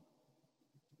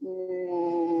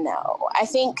know. I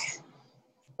think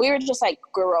we were just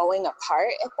growing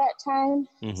apart at that time.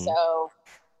 Mm-hmm. So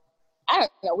I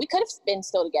don't know. We could have been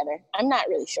still together. I'm not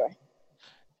really sure.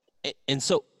 And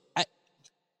so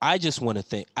I just want to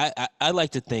think. I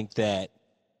like to think that.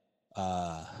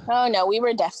 Oh no, we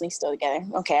were definitely still together.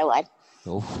 Okay, I lied.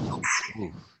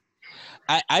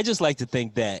 I just like to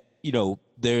think that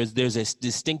there's a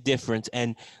distinct difference.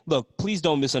 And look, please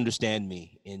don't misunderstand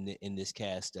me in this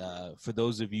cast. For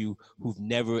those of you who've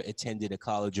never attended a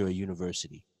college or a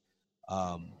university,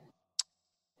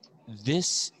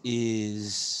 this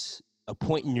is a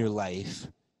point in your life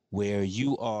where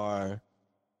you are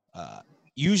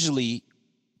usually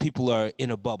people are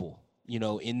in a bubble,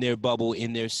 in their bubble,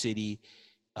 in their city,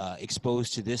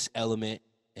 exposed to this element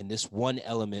and this one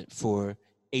element for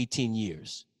 18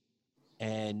 years.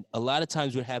 And a lot of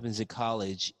times what happens in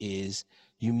college is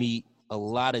you meet a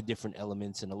lot of different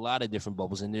elements and a lot of different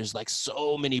bubbles. And there's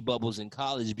so many bubbles in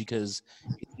college because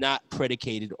it's not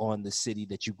predicated on the city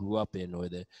that you grew up in or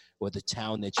the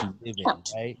town that you live in,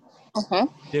 right? Uh-huh.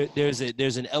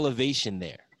 There's an elevation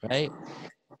there, right?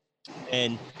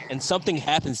 And something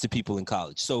happens to people in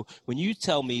college. So when you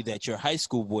tell me that your high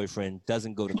school boyfriend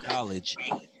doesn't go to college,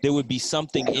 there would be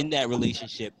something in that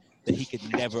relationship that he could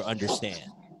never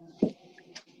understand.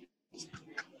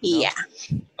 Yeah.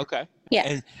 Okay.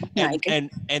 Yeah.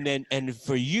 And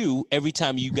for you, every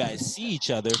time you guys see each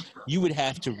other, you would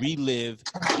have to relive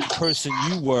the person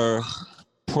you were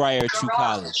prior to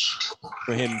college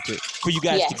for you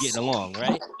guys to get along,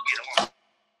 right?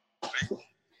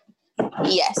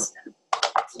 Yes.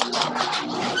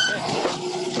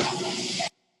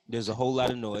 There's a whole lot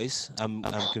of noise. I'm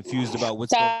confused about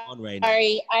what's going on right now.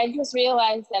 Sorry, I just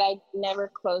realized that I never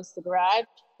closed the garage,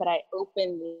 but I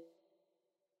opened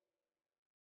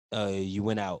it. You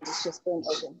went out. It's just been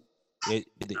open.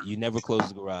 You never closed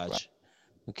the garage.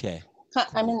 Okay. Huh,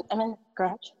 I'm in the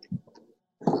garage.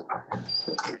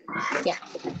 Yeah.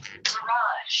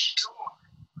 Garage door.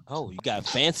 Oh, you got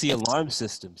fancy alarm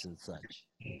systems and such.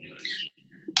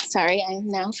 Sorry, I'm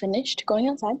now finished going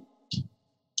outside.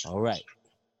 All right.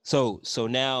 So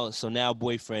now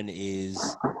boyfriend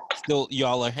is still,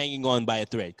 y'all are hanging on by a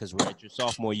thread because we're at your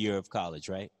sophomore year of college,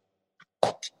 right?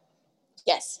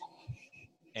 Yes.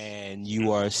 And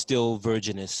you are still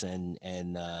virginous and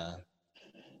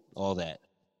all that.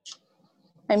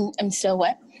 I'm still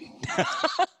what?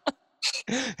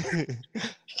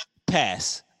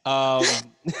 Pass. So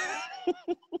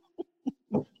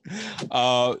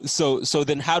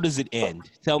then how does it end?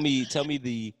 Tell me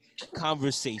the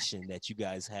conversation that you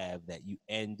guys have that you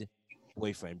end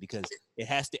boyfriend, because it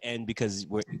has to end because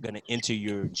we're going to enter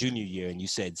your junior year and you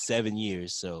said 7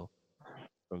 years. So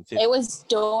from 50. It was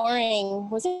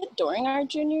during our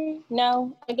junior?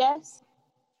 No, I guess.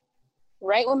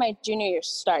 Right when my junior year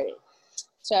started.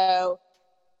 So,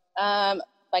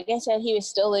 like I said, he was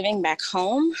still living back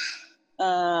home.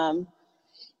 And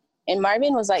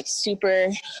Marvin was like super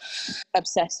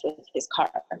obsessed with his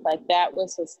car. Like that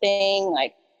was his thing.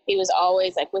 Like he was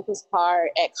always like with his car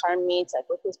at car meets, like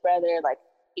with his brother. Like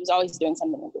he was always doing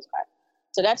something with his car.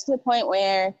 So that's to the point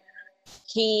where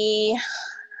he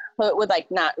would like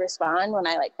not respond when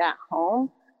I like got home.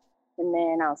 And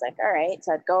then I was like, all right.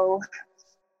 So I'd go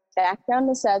back down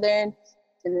to Southern.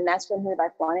 And then that's when he would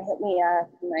like want to hit me up.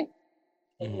 And like,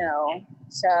 no.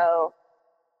 So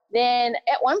then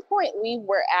at one point we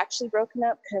were actually broken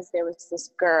up because there was this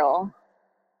girl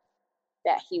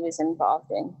that he was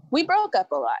involved in. We broke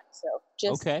up a lot. So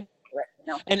just okay. You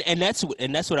know. And that's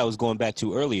what I was going back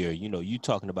to earlier. You know, you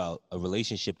talking about a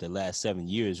relationship that lasts 7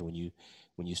 years when you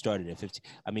started at 15.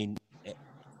 I mean,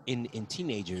 in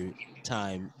teenager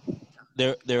time,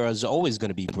 there is always going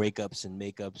to be breakups and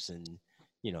makeups and,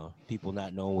 you know, people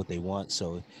not knowing what they want.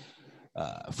 So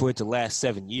for it to last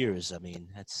 7 years, I mean,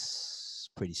 that's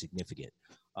pretty significant.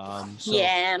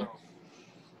 Yeah.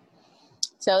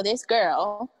 So this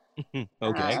girl,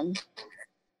 okay.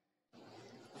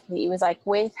 He was like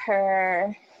with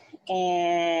her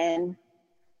and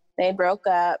they broke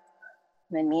up.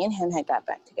 And then me and him had got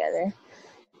back together.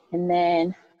 And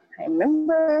then I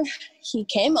remember he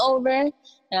came over and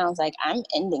I was like, I'm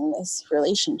ending this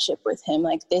relationship with him.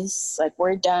 Like this, like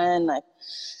we're done. Like,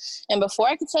 and before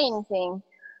I could say anything,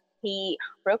 he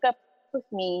broke up with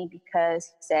me because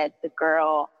he said the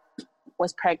girl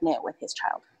was pregnant with his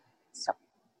child. So.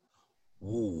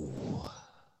 Ooh.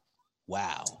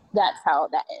 Wow. That's how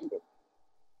that ended.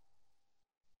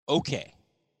 Okay.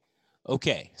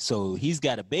 So he's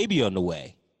got a baby on the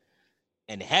way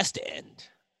and it has to end.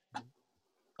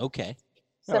 Okay.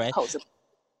 Supposedly.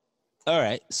 All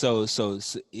right. So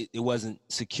it wasn't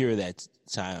secure that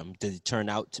time. Did it turn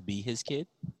out to be his kid?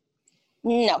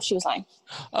 No, she was lying.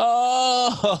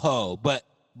 Oh, but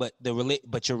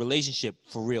your relationship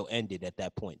for real ended at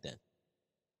that point then?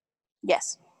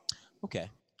 Yes. Okay.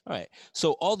 All right.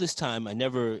 So all this time, I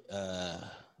never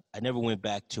went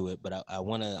back to it, but I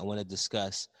wanna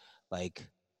discuss like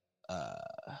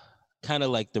kind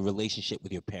of like the relationship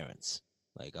with your parents.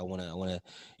 Like I wanna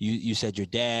you said your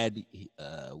dad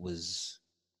was,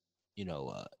 you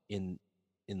know, in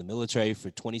the military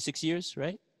for 26 years,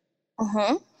 right?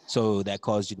 Mm-hmm. So that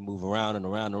caused you to move around and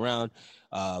around and around.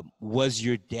 Was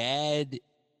your dad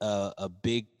a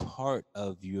big part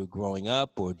of your growing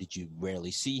up, or did you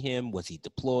rarely see him? Was he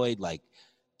deployed? Like,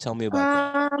 tell me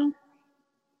about that.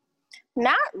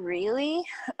 Not really.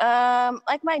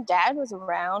 Like my dad was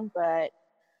around, but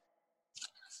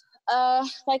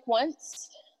like once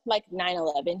like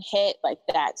 9/11 hit, like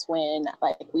that's when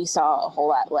like we saw a whole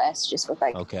lot less just with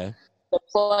like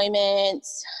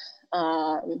deployments.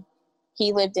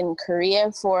 He lived in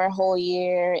Korea for a whole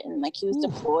year and like he was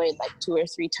deployed like 2 or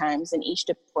 3 times and each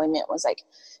deployment was like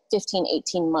 15,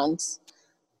 18 months.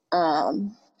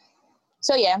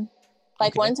 So yeah,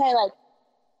 like once I like,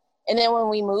 and then when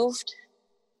we moved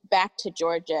back to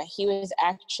Georgia, he was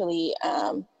actually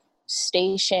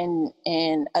stationed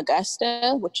in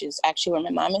Augusta, which is actually where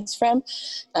my mom is from.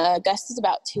 Augusta's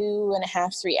about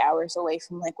 2.5, 3 hours away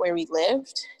from like where we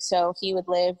lived. So he would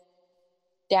live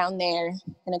down there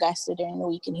in Augusta during the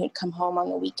week and he would come home on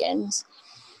the weekends.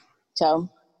 So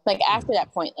Like after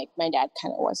that point, like my dad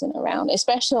kind of wasn't around,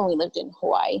 especially when we lived in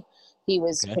Hawaii. He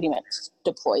was Okay. pretty much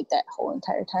deployed that whole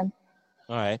entire time.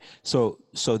 All right. So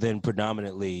then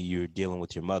predominantly you're dealing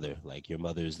with your mother. Like your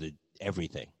mother's the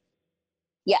everything.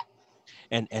 Yeah.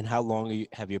 And how long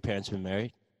have your parents been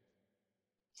married?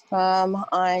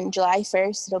 On July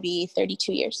 1st, it'll be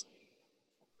 32 years.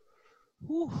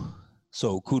 Whew.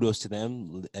 So kudos to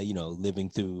them, living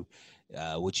through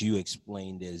what you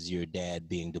explained as your dad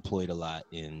being deployed a lot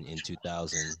in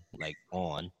 2000, like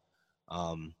on.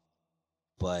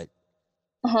 But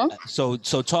so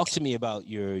talk to me about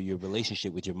your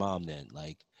relationship with your mom then.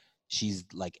 Like she's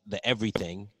like the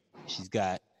everything. She's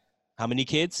got how many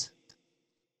kids?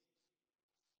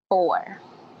 4.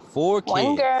 4 kids.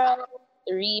 1 girl,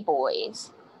 3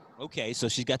 boys. Okay, so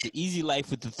she's got the easy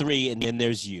life with the 3, and then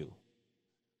there's you.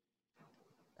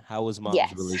 How was mom's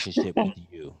relationship with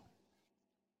you?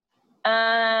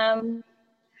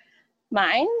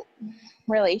 My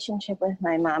relationship with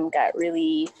my mom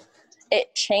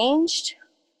it changed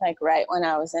like right when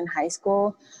I was in high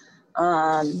school.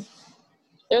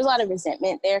 There was a lot of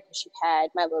resentment there because she had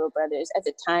my little brothers. At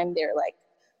the time, they were like,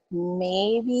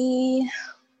 maybe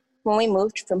when we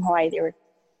moved from Hawaii, they were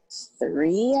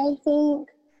 3, I think.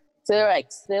 So they were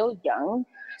like still young.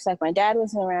 It's like my dad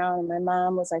wasn't around and my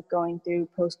mom was like going through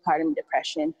postpartum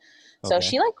depression. So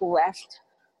she like left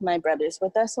my brothers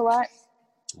with us a lot.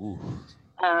 Ooh.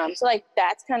 So like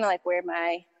that's kind of like where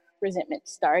my resentment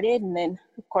started. And then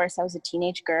of course I was a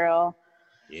teenage girl.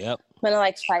 Yep. I'm gonna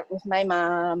like fight with my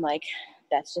mom. Like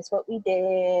that's just what we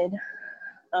did.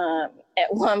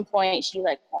 At one point she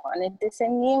like wanted to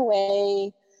send me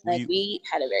away. Like we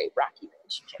had a very rocky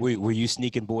relationship. Were you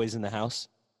sneaking boys in the house?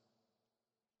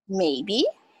 Maybe.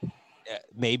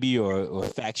 Maybe or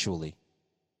factually?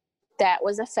 That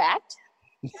was a fact.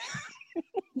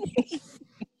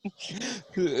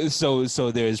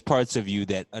 So there's parts of you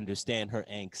that understand her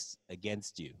angst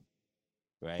against you,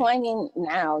 right? Well, I mean,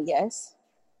 now, yes.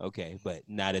 Okay, but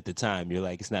not at the time. You're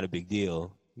like, it's not a big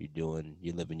deal. You're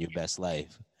living your best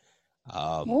life.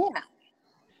 Yeah.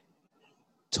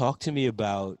 Talk to me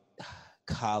about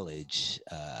college.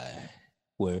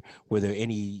 Were there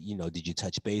any, did you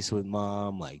touch base with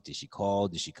mom? Like, did she call?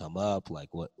 Did she come up?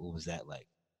 Like, what was that like?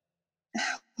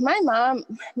 My mom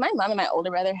and my older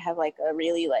brother have like a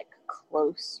really like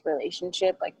close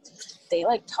relationship. Like they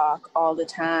like talk all the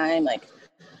time. Like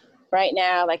right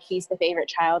now, like he's the favorite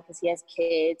child because he has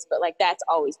kids, but like that's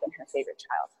always been her favorite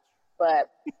child. But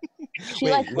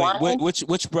she wanted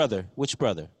which brother? Which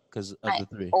brother? Because of the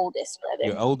 3. Oldest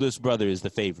brother. Your oldest brother is the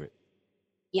favorite.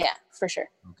 Yeah, for sure.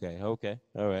 Okay,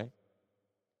 all right.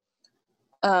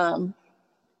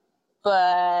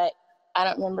 But I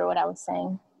don't remember what I was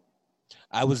saying.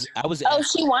 I was. Oh,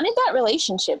 she wanted that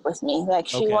relationship with me. Like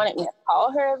she wanted me to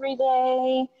call her every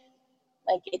day.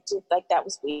 Like it just like that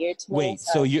was weird to me. Wait,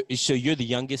 so you're the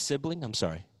youngest sibling? I'm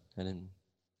sorry,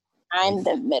 I'm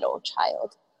the middle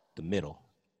child. The middle.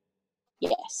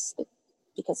 Yes,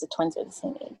 because the twins are the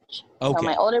same age. Okay. So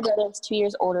my older brother is 2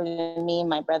 years older than me, and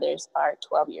my brothers are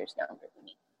 12 years younger than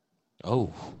me.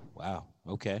 Oh, wow.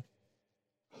 Okay.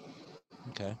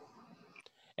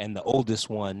 And the oldest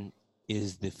one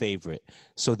is the favorite.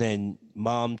 So then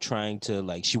mom trying to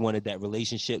like, she wanted that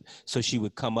relationship, so she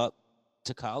would come up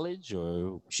to college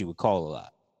or she would call a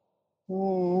lot?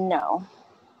 No.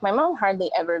 My mom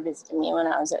hardly ever visited me when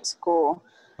I was at school.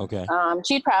 Okay.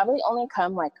 She'd probably only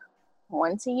come like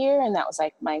once a year, and that was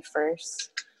like my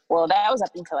first, well, that was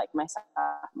up until like my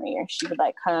sophomore year. She would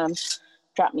like come,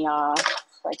 drop me off,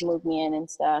 like move me in and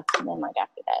stuff. And then like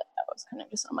after that was kind of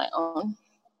just on my own.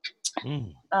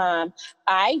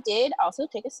 I did also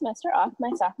take a semester off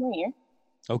my sophomore year.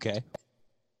 Okay.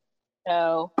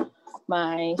 So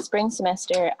my spring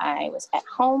semester, I was at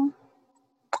home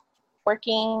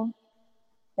working,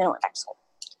 then I went back to school.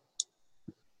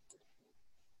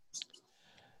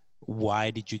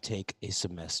 Why did you take a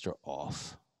semester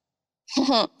off?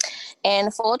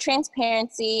 In full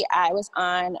transparency, I was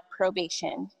on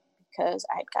probation because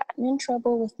I'd gotten in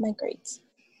trouble with my grades.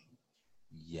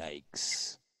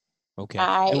 Yikes. Okay.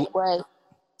 I was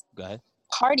Go ahead.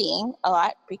 partying a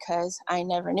lot because I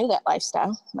never knew that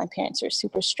lifestyle. My parents were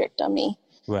super strict on me.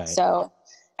 Right. So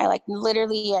I like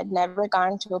literally had never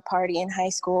gone to a party in high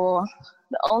school.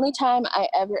 The only time I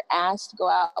ever asked to go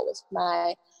out was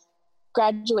my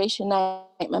graduation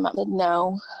night. My mom said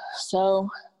no. So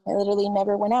I literally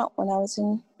never went out when I was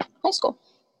in high school.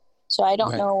 So I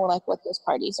don't know like what those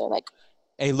parties are like.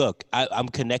 Hey, look, I'm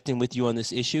connecting with you on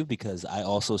this issue because I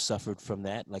also suffered from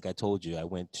that. Like I told you, I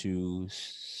went to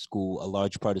school, a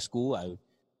large part of school.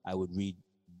 I would read,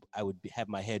 I would have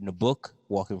my head in a book,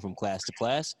 walking from class to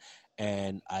class.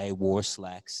 and I wore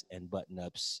slacks and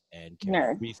button-ups and carried a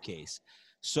Nerd. briefcase.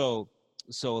 So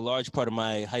a large part of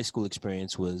my high school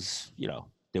experience was,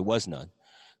 there was none.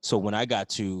 So when I got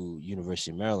to University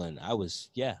of Maryland, I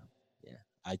was,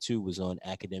 I too was on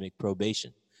academic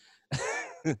probation.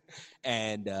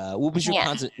 And what was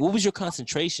your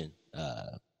concentration?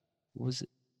 What was it?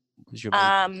 What was your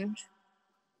major?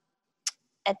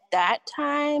 At that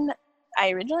time,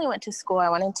 I originally went to school. I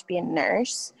wanted to be a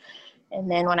nurse. And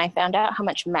then when I found out how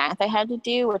much math I had to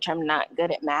do, which I'm not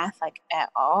good at math, like at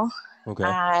all, Okay.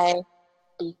 I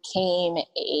became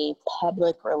a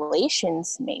public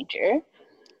relations major.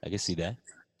 I can see that.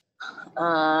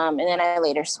 And then I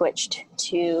later switched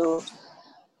to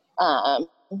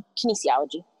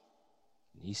kinesiology.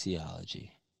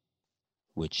 Kinesiology,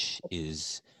 which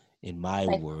is, in my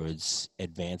words,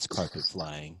 advanced carpet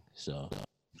flying. So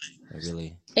I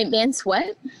really... Advanced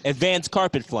what? Advanced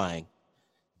carpet flying.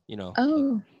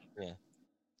 Oh. Yeah.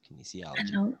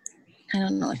 Kinesiology. I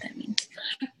don't know what that means.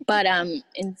 But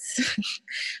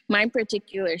my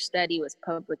particular study was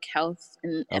public health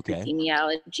and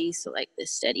epidemiology, so like the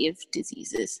study of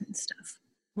diseases and stuff.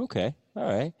 Okay. All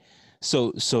right.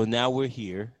 So now we're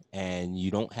here and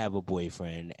you don't have a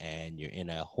boyfriend and you're in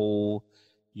a whole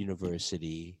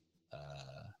university.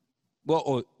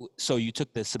 So you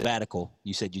took the sabbatical.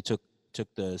 You said you took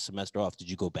the semester off. Did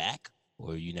you go back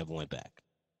or you never went back?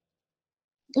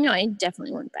 No, I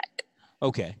definitely went back.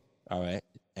 Okay. All right.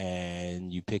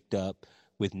 And you picked up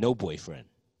with no boyfriend,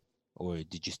 or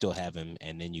did you still have him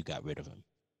and then you got rid of him?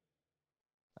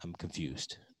 I'm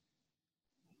confused.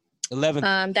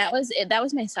 11th. That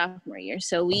was my sophomore year.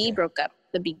 So we broke up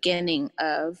the beginning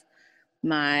of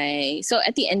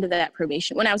at the end of that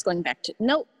probation when I was going back to,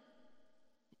 nope.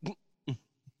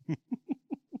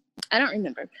 I don't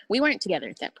remember. We weren't together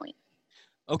at that point.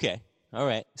 Okay. All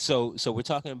right. So we're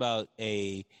talking about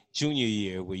a junior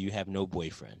year where you have no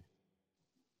boyfriend.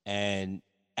 And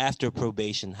after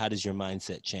probation, how does your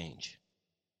mindset change?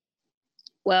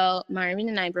 Well, Marvin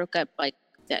and I broke up like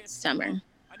that summer.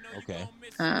 Okay.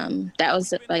 That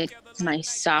was like my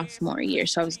sophomore year.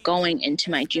 So I was going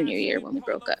into my junior year when we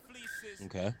broke up.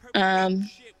 Okay.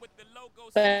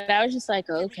 But I was just like,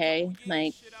 okay,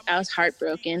 like I was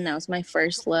heartbroken. That was my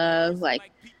first love. Like,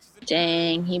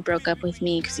 dang, he broke up with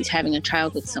me because he's having a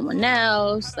child with someone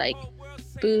else. Like,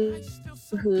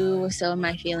 boo-hoo was so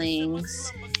my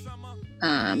feelings.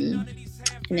 And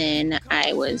then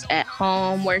I was at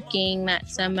home working that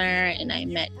summer and I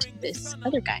met this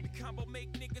other guy.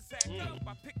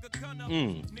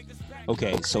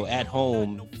 Okay, so at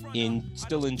home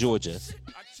still in Georgia.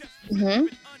 Mm-hmm.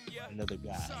 Another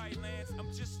guy.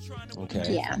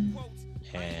 Okay. Yeah.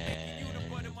 And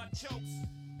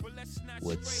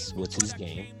what's his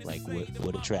game? Like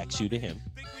what attracts you to him?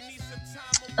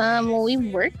 Well, we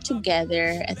worked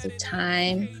together at the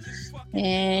time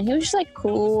and he was just like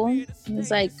cool. He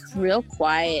was like real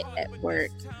quiet at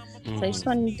work. So I just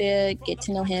wanted to get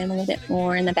to know him a little bit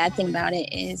more. And the bad thing about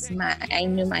it is I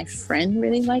knew my friend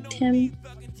really liked him.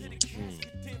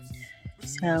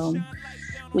 So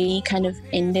we kind of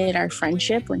ended our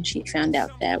friendship when she found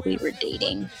out that we were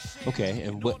dating. Okay,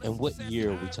 and what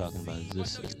year are we talking about?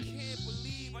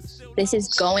 This is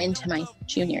going into my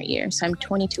junior year, so I'm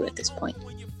 22 at this point.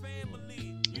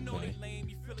 Okay.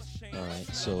 All right,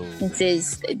 so this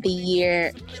is the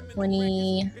year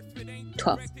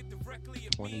 2012.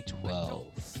 2012.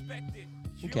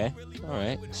 Okay, all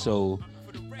right. So,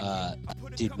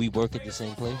 did we work at the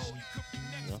same place?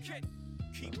 No?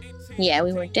 Yeah,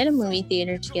 we worked at a movie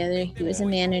theater together. He was a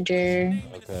manager.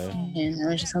 Okay. And I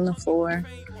was just on the floor.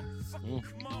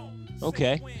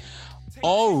 Okay.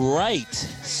 All right.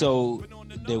 So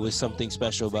there was something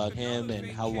special about him,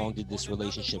 and how long did this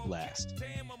relationship last?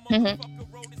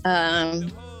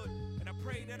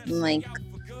 Like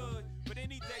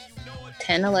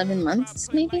 10, 11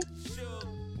 months, maybe.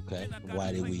 Okay.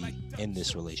 Why did we end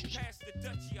this relationship?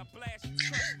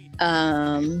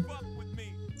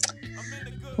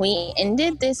 We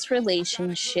ended this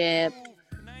relationship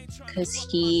because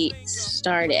he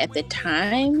started at the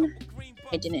time.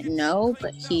 I didn't know,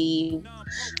 but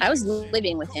I was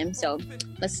living with him. So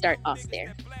let's start off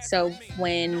there. So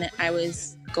when I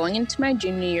was going into my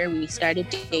junior year, we started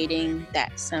dating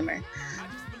that summer.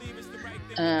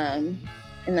 And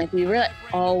like we were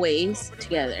always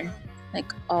together,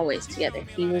 like always together.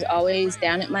 He was always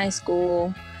down at my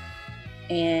school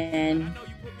and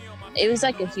it was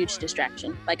like a huge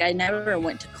distraction. Like I never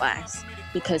went to class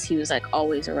because he was like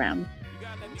always around.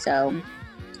 So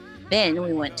then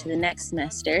we went to the next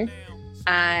semester.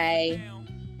 I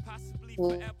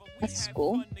left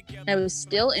school. I was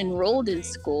still enrolled in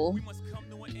school.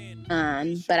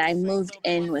 But I moved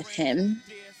in with him,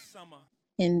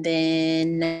 and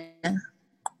then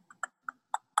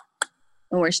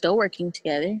we're still working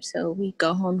together. So we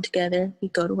go home together, we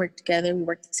go to work together, we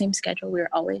work the same schedule. We were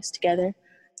always together.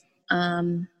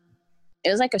 It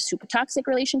was like a super toxic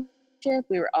relationship.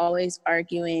 We were always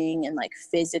arguing and like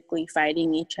physically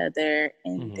fighting each other.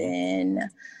 And then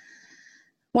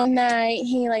one night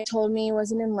he like told me he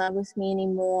wasn't in love with me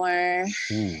anymore.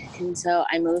 And so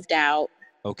I moved out.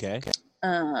 Okay.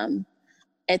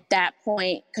 At that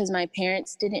point, because my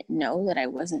parents didn't know that I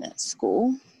wasn't at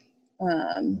school.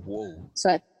 So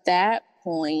at that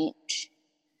point,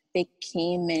 they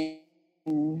came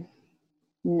in.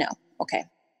 No. Okay.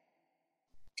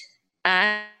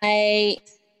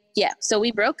 So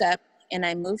we broke up and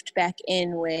I moved back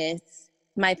in with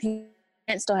my parents.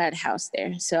 Still had a house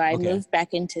there. So I moved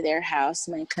back into their house.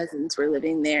 My cousins were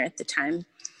living there at the time.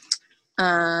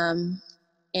 And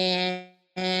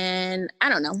I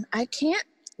don't know, I can't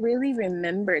really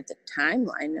remember the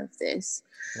timeline of this,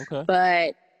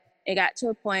 but it got to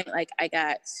a point like I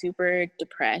got super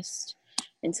depressed.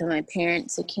 And so my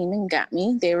parents came and got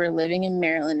me. They were living in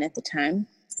Maryland at the time.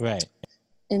 Right.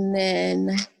 And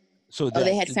then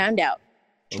they had found out.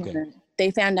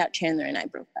 They found out Chandler and I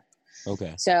broke up.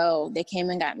 Okay. So they came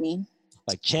and got me.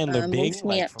 Like Chandler Bing? Moved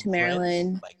me up to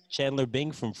Maryland. Like Chandler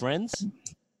Bing from Friends?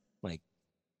 Like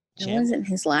It wasn't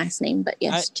his last name, but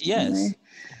yes. Yes.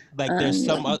 Like there's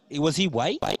was he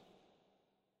white?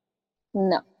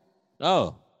 No.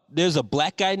 Oh, there's a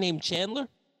black guy named Chandler?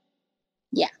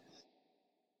 Yeah.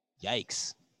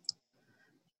 Yikes.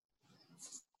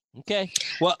 Okay.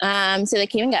 Well, so they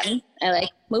came and got me. I like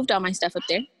moved all my stuff up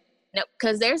there. No,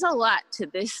 because there's a lot to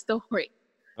this story.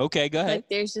 Okay, go ahead. Like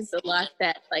there's just a lot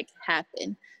that like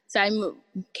happened. So I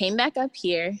came back up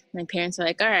here. My parents were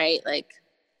like, all right, like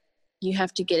you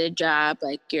have to get a job.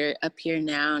 Like you're up here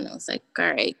now. And I was like,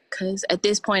 all right. Because at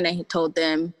this point I had told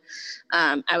them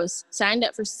I was signed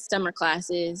up for summer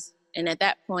classes. And at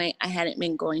that point I hadn't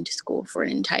been going to school for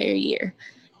an entire year.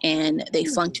 And they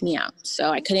flunked me out. So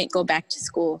I couldn't go back to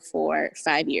school for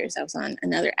 5 years. I was on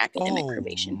another academic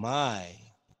probation. Oh, my.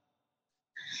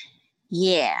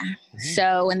 Yeah.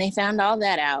 So when they found all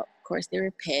that out, of course, they were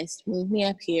pissed. Moved me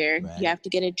up here. Right. You have to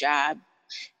get a job.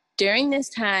 During this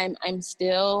time, I'm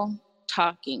still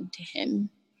talking to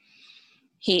him.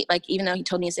 He, like, even though he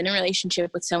told me he's in a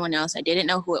relationship with someone else, I didn't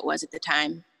know who it was at the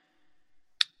time.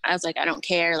 I was like, I don't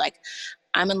care. Like,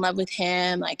 I'm in love with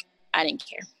him. Like, I didn't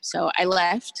care. So I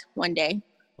left one day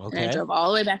and I drove all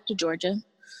the way back to Georgia.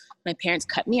 My parents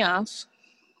cut me off.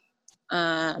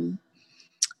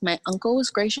 My uncle was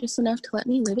gracious enough to let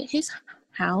me live at his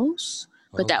house,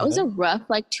 but that was a rough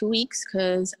like 2 weeks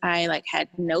because I like had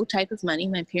no type of money.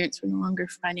 My parents were no longer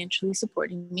financially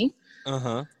supporting me.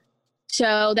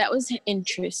 So that was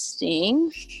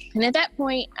interesting. And at that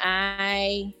point,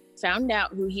 I found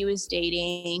out who he was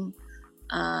dating.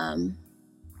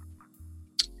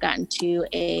 Got into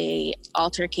a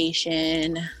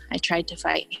altercation. I tried to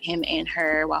fight him and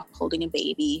her while holding a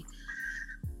baby.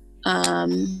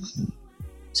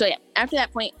 So yeah, after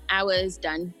that point, I was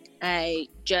done. I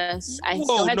still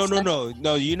had stuff.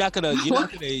 No, you're not gonna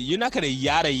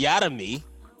yada yada me.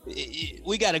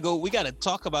 We gotta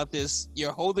talk about this.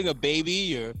 You're holding a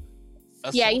baby.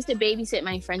 I used to babysit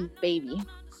my friend's baby.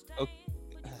 Okay.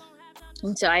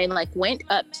 And so I like went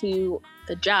up to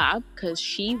the job because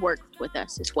she worked with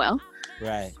us as well.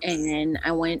 Right. And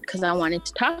I went because I wanted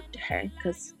to talk to her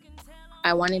because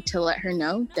I wanted to let her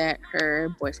know that her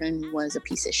boyfriend was a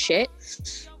piece of shit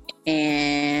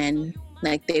and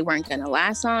like they weren't gonna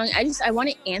last long. I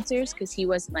wanted answers because he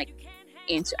wasn't like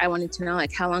I wanted to know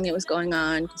like how long it was going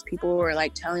on because people were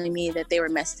like telling me that they were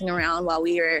messing around while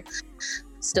we were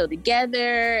still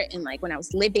together and like when I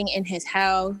was living in his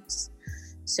house.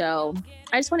 So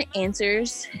I just wanted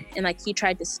answers and like he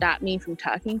tried to stop me from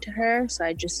talking to her. So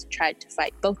I just tried to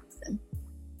fight both of them.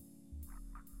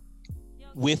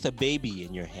 With a baby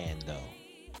in your hand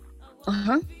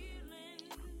though.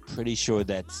 Pretty sure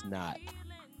that's not.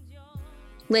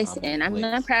 Listen, I'm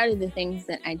not proud of the things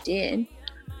that I did.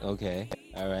 Okay.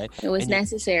 All right. It was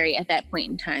necessary at that point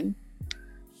in time.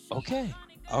 Okay.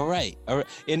 All right.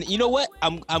 And you know what?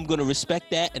 I'm going to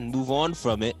respect that and move on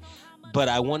from it. But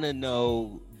I want to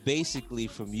know basically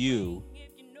from you,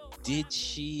 did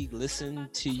she listen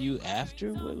to you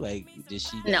after? Like, did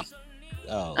she? No.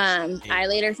 Oh. I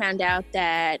later found out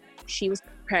that she was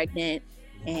pregnant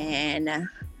and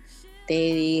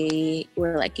they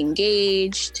were like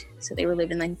engaged. So they were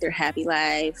living like their happy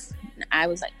life. And I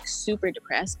was like super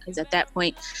depressed because at that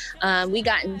point we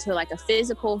got into like a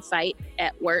physical fight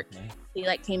at work. He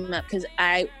like came up because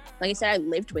like I said, I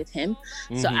lived with him.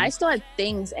 So I still had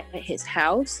things at his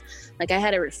house. Like I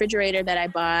had a refrigerator that I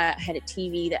bought, I had a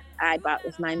TV that I bought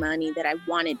with my money that I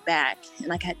wanted back. And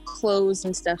like I had clothes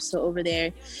and stuff still over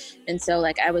there. And so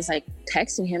like I was like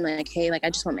texting him like, hey, like I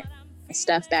just want my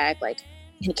stuff back. Like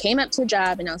he came up to the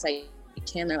job and I was like,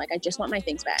 Chandler, like I just want my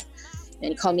things back. And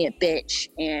he called me a bitch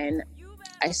and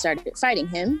I started fighting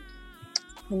him.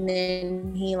 And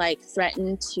then he like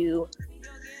threatened to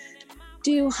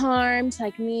do harm to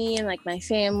like me and like my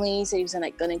family. So he was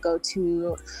like gonna go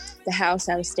to the house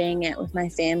I was staying at with my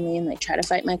family and like try to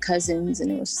fight my cousins.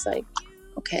 And it was just like,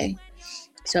 okay.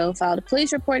 So filed a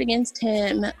police report against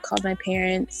him, called my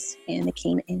parents, and they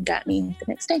came and got me the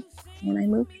next day. And I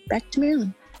moved back to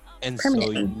Maryland. And so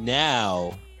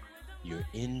now you're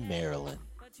in Maryland.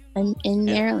 I'm in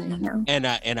Maryland now.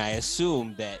 And I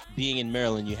assume that being in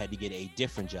Maryland, you had to get a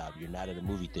different job. You're not at a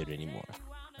movie theater anymore,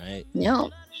 right?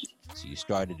 No. So you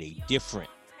started a different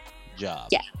job.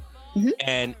 Yeah. Mm-hmm.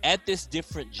 And at this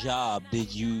different job,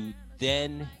 did you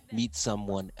then meet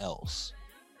someone else?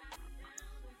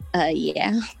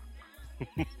 Yeah.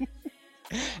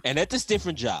 And at this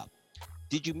different job,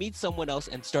 did you meet someone else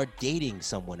and start dating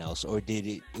someone else, or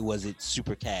was it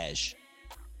super cash?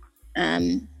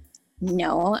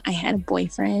 No, I had a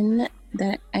boyfriend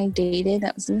that I dated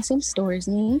that was in the same store as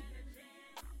me.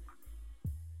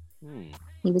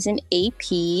 He was an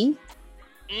AP.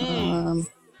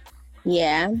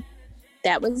 Yeah,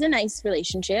 that was a nice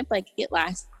relationship. Like it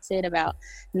lasted about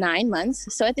 9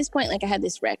 months. So at this point, like I had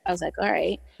this wreck. I was like, all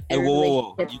right.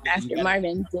 Whoa. After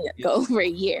Marvin didn't go over a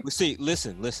year. See,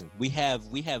 listen. We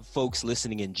have folks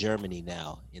listening in Germany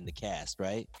now in the cast,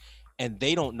 right? And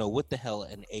they don't know what the hell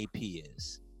an AP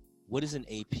is. What is an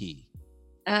AP?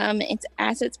 It's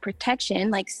assets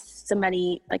protection, like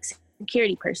somebody, like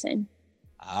security person.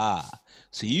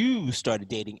 So you started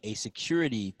dating a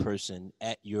security person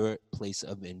at your place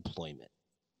of employment.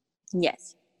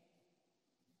 Yes.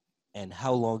 And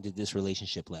how long did this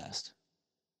relationship last?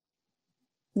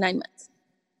 9 months.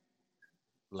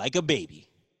 Like a baby.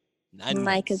 9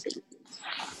 like months. A baby.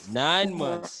 9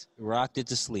 months. Rocked it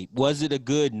to sleep. Was it a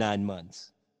good 9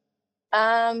 months?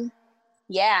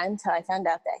 Yeah, until I found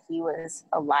out that he was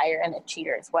a liar and a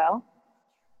cheater as well.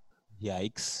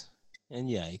 Yikes. And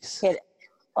yikes. He had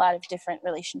a lot of different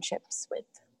relationships with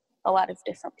a lot of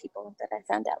different people that I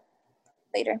found out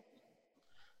later.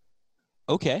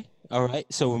 Okay. All right.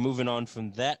 So we're moving on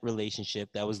from that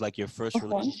relationship. That was like your first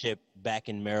relationship back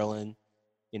in Maryland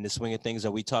in the swing of things.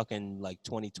 Are we talking like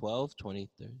 2012,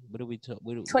 2013? What are we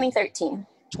talking? 2013.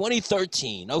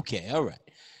 2013. Okay. All right.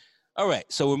 All right.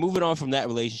 So we're moving on from that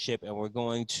relationship and we're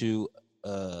going to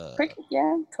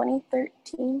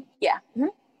 2013. Yeah. Mm-hmm.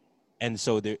 And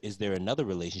so is there another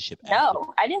relationship?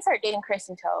 No, I didn't start dating Chris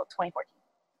until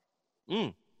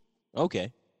 2014.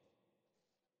 Okay.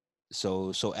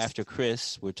 So after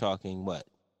Chris, we're talking what?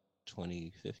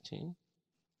 2015?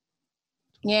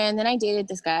 Yeah, and then I dated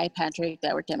this guy, Patrick,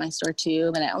 that worked at my store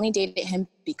too, but I only dated him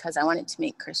because I wanted to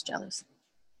make Chris jealous.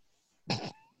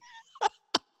 Did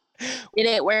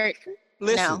it work?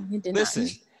 No, it did not.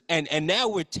 And now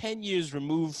we're 10 years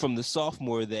removed from the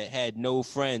sophomore that had no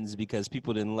friends because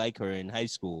people didn't like her in high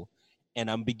school. And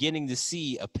I'm beginning to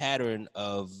see a pattern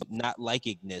of not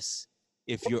likingness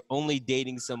if you're only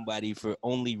dating somebody for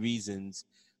only reasons.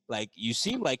 Like you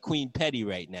seem like Queen Petty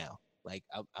right now. Like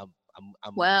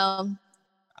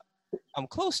I'm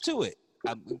close to it.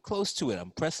 I'm close to it.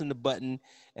 I'm pressing the button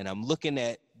and I'm looking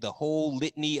at the whole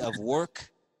litany of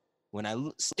work. When I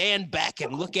stand back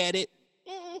and look at it,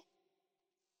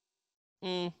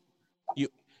 you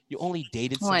only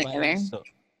dated somebody. So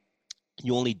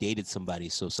you only dated somebody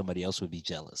so somebody else would be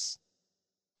jealous.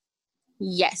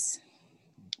 Yes.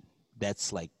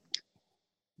 That's like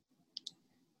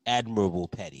admirable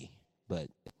petty, but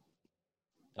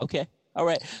okay. All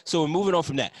right. So we're moving on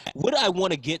from that. What I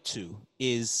want to get to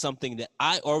is something that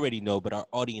I already know, but our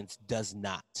audience does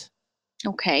not.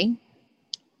 Okay.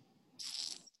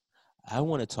 I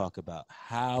want to talk about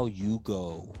how you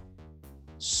go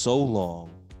so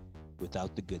long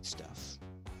without the good stuff.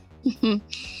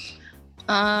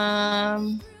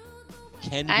 I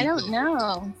don't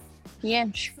know. Yeah,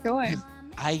 sure.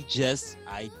 I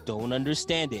don't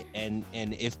understand it. And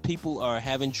if people are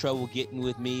having trouble getting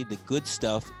with me, the good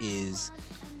stuff is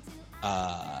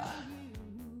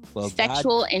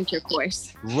sexual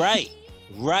intercourse. Right.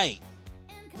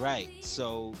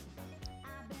 So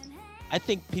I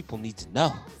think people need to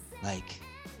know. Like,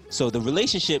 so the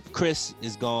relationship, Chris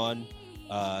is gone.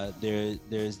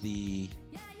 There's the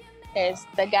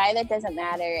guy that doesn't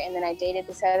matter, and then I dated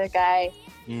this other guy,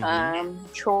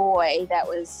 Troy, that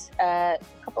was a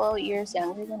couple of years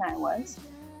younger than I was.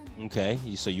 Okay.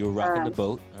 So you were rocking the Um,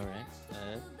 boat. All right.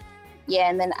 yeah,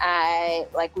 and then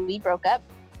we broke up,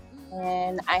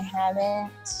 and I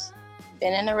haven't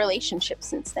been in a relationship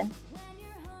since then.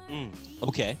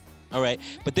 Okay. All right.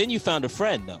 But then you found a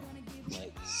friend, though.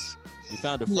 Like, you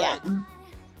found a friend.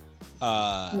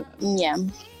 Yeah.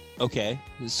 Okay.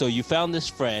 So you found this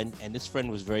friend, and this friend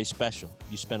was very special.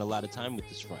 You spent a lot of time with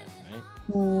this friend, right?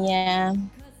 Yeah.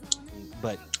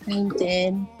 But I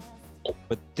did.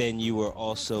 But then you were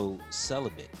also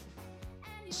celibate.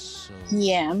 So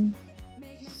Yeah.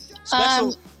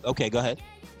 special. Okay, go ahead.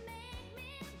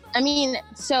 I mean,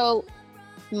 so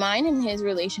mine and his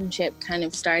relationship kind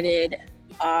of started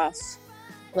off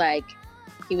like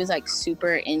he was like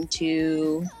super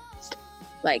into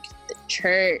like the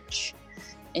church,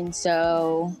 and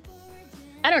so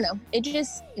I don't know, it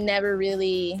just never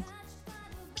really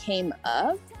came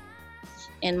up,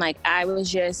 and like I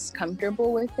was just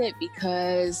comfortable with it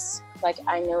because like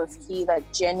I know if he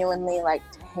like genuinely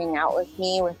liked to hang out with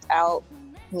me without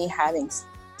me having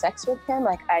sex with him,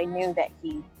 like I knew that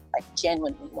he like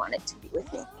genuinely wanted to be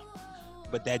with me.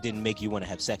 But that didn't make you want to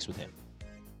have sex with him.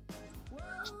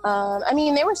 I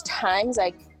mean, there was times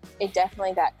like it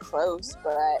definitely got close,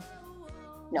 but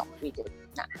no, we did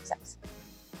not have sex.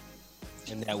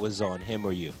 And that was on him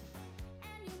or you?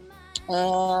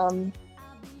 I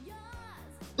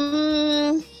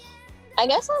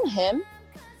guess on him.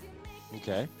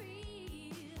 Okay.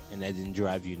 And that didn't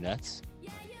drive you nuts?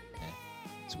 Okay.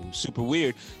 It's super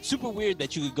weird. Super weird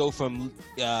that you could go from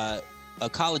a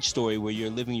college story where you're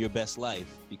living your best life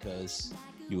because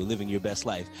you were living your best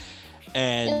life.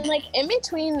 And like in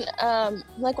between,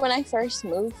 like when I first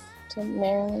moved to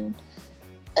Maryland,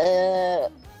 I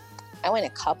went a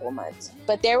couple months,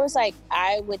 but there was like,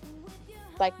 I would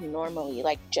like normally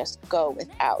like just go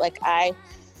without, like I,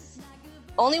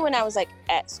 only when I was like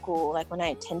at school, like when I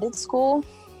attended school,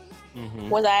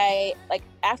 was I like,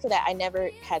 after that, I never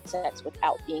had sex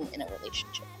without being in a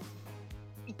relationship.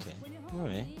 Okay.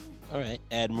 All right.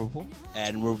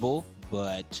 Admirable.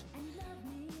 But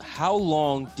how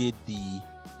long did the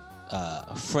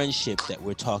friendship that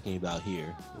we're talking about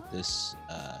here with this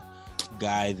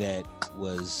guy that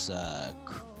was,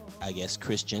 I guess,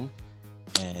 Christian,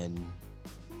 and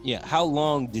yeah, how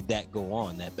long did that go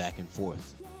on, that back and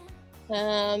forth?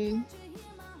 A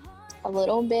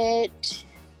little bit,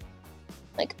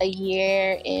 like a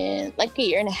year and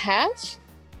a half.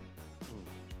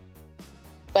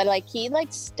 But like he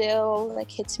like still like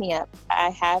hits me up. I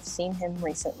have seen him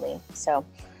recently, so,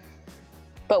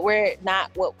 but we're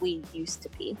not what we used to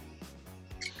be.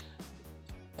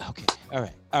 Okay. All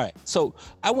right. So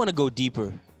I want to go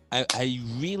deeper. I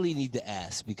really need to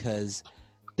ask because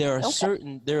there are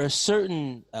certain there's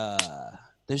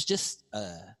just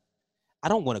I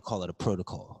don't want to call it a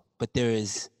protocol, but there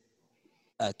is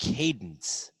a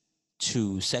cadence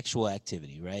to sexual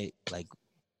activity, right? Like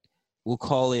we'll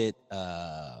call it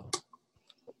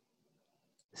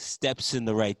steps in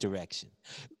the right direction.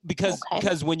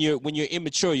 Because when you're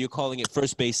immature, you're calling it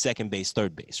first base, second base,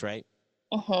 third base, right?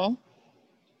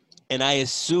 And I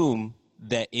assume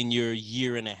that in your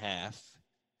year and a half,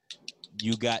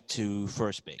 you got to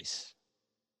first base.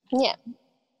 Yeah.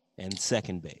 And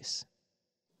second base.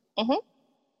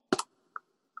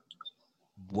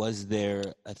 Was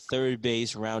there a third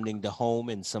base rounding to home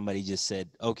and somebody just said,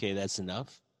 okay, that's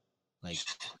enough? Like,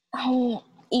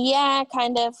 yeah,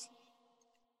 kind of.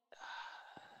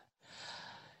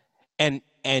 And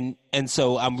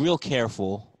so I'm real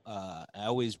careful. I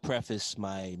always preface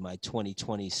my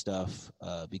 2020 stuff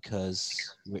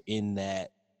because we're in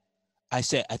that. I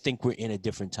think we're in a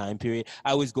different time period.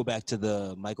 I always go back to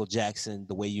the Michael Jackson,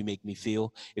 The Way You Make Me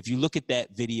Feel. If you look at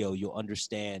that video, you'll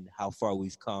understand how far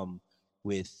we've come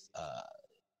with,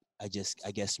 I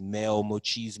guess, male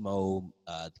machismo,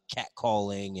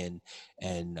 catcalling,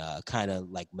 and kind of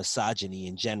like misogyny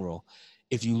in general.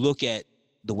 If you look at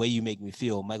The Way You Make Me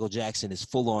Feel, Michael Jackson is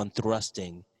full on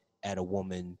thrusting at a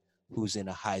woman who's in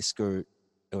a high skirt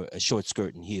or a short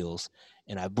skirt and heels.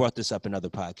 And I brought this up in other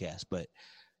podcasts, but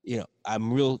you know,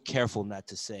 I'm real careful not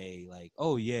to say like,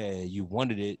 oh yeah, you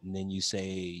wanted it, and then you say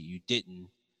you didn't.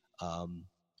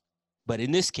 But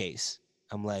in this case,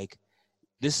 I'm like,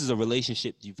 this is a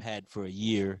relationship you've had for a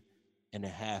year and a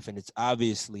half, and it's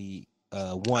obviously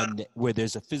one where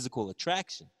there's a physical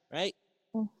attraction, right?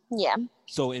 Yeah.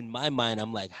 So in my mind,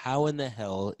 I'm like, how in the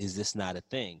hell is this not a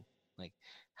thing? Like,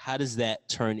 how does that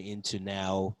turn into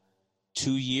now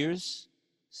 2 years?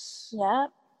 Yeah.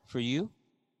 For you?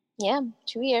 Yeah,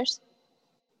 2 years.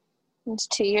 It's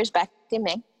 2 years back in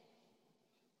May.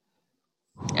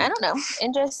 I don't know.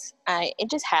 It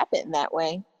just happened that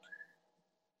way.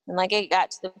 And like it got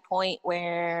to the point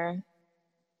where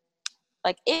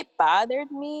like it bothered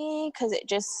me because it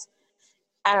just,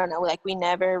 I don't know, like we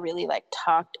never really like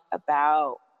talked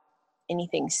about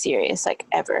anything serious, like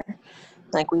ever.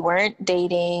 Like we weren't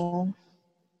dating.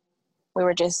 We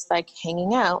were just like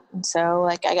hanging out. And so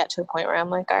like I got to a point where I'm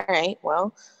like, all right,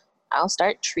 well, I'll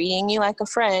start treating you like a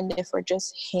friend if we're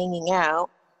just hanging out.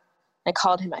 I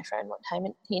called him my friend one time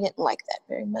and he didn't like that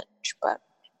very much, but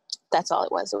that's all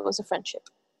it was. It was a friendship.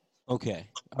 Okay.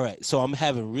 All right. So I'm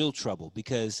having real trouble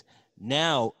because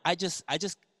now I just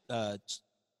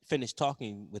finished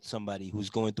talking with somebody who's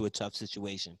going through a tough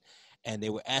situation, and they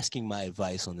were asking my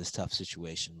advice on this tough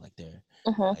situation. Like they're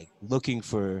like looking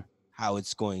for how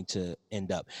it's going to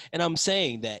end up. And I'm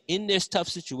saying that in this tough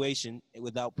situation,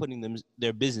 without putting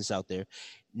their business out there,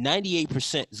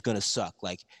 98% is going to suck.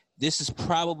 Like this is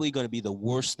probably going to be the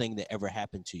worst thing that ever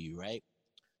happened to you, right?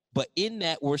 But in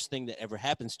that worst thing that ever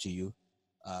happens to you,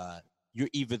 you're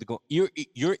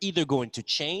either going to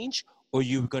change or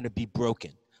you're going to be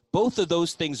broken. Both of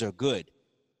those things are good,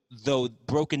 though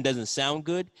broken doesn't sound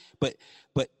good. But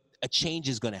a change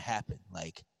is going to happen.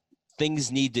 Like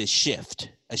things need to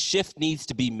shift. A shift needs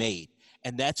to be made,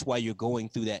 and that's why you're going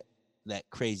through that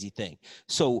crazy thing.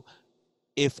 So,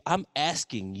 if I'm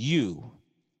asking you,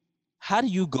 how do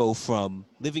you go from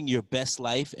living your best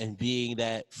life and being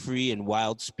that free and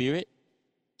wild spirit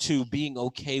to being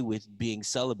okay with being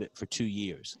celibate for 2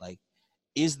 years? Like,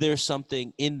 is there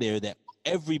something in there that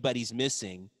everybody's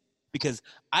missing? Because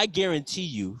I guarantee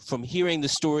you, from hearing the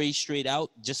story straight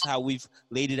out, just how we've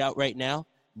laid it out right now,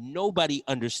 nobody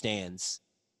understands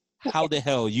how the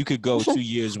hell you could go 2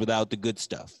 years without the good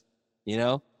stuff, you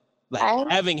know? Like,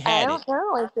 having had it. I don't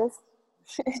know.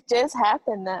 It just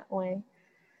happened that way.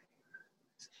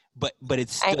 But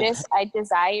it's still...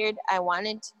 I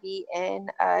wanted to be in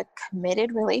a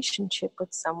committed relationship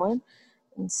with someone.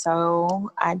 And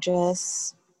so I'm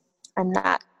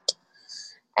not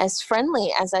as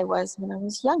friendly as I was when I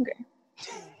was younger.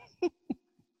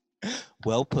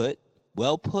 Well put.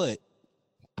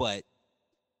 But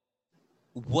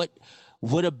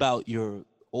what about your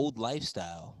old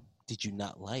lifestyle did you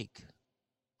not like?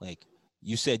 Like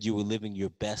you said you were living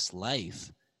your best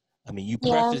life. I mean, you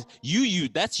preface you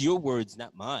that's your words,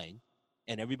 not mine.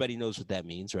 And everybody knows what that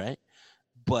means, right?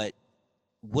 But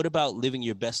what about living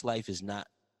your best life is not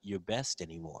your best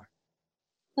anymore?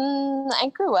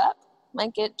 I grew up.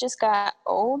 Like it just got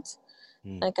old.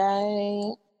 Like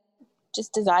I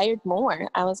just desired more.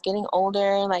 I was getting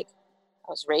older. Like I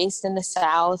was raised in the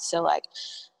South, so like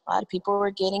a lot of people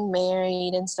were getting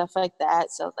married and stuff like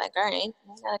that. So I was like, all right,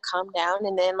 I gotta calm down.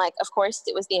 And then like, of course,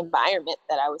 it was the environment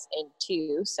that I was in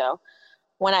too. So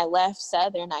when I left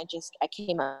Southern, I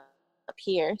came up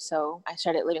here. So I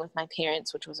started living with my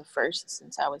parents, which was a first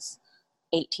since I was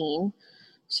 18.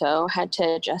 So I had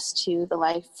to adjust to the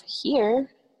life here.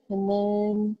 And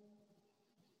then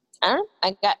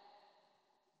I got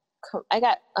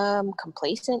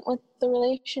complacent with the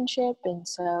relationship, and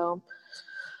so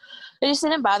it just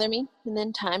didn't bother me. And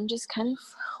then time just kind of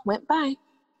went by.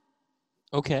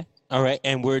 Okay. All right.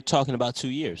 And we're talking about 2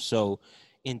 years. So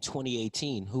in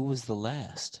 2018, who was the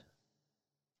last?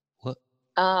 What?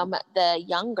 The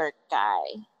younger guy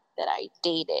that I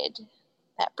dated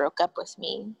that broke up with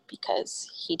me because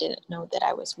he didn't know that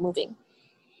I was moving.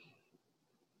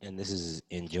 And this is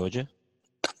in Georgia?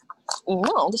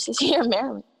 No, this is here in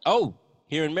Maryland. Oh,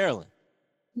 here in Maryland.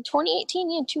 In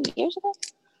 2018, yeah, 2 years ago.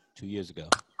 2 years ago.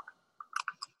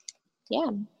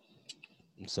 Yeah.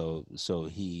 So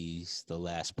he's the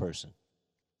last person.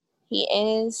 He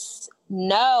is.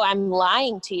 No, I'm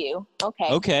lying to you.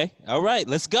 Okay. Okay. All right.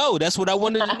 Let's go. That's what I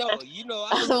wanted to know. You know,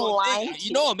 I was lying.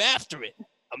 You know, I'm after it.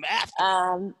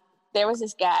 There was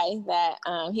this guy that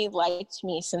he liked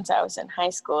me since I was in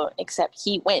high school, except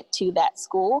he went to that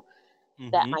school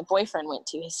that my boyfriend went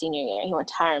to his senior year. He went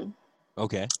to Hiram.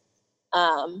 Okay.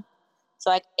 So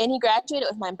like, and he graduated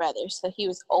with my brother, so he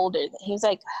was older. He was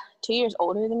like 2 years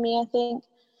older than me, I think.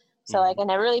 So like, I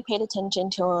never really paid attention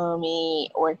to him. He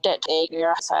worked at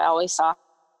Daycare, so I always saw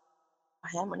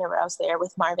him whenever I was there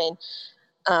with Marvin.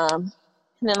 And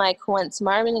then like once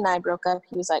Marvin and I broke up,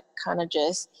 he was kind of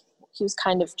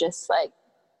just like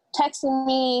texting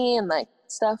me and like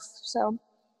stuff. So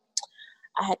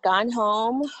I had gone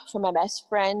home for my best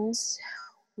friend's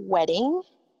wedding,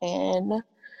 and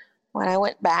when I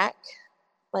went back,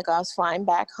 like I was flying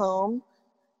back home,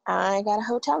 I got a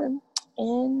hotel room,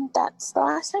 and that's the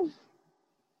last time.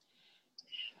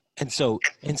 And so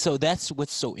that's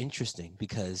what's so interesting,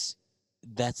 because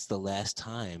that's the last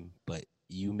time, but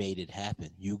you made it happen.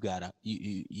 You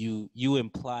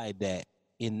implied that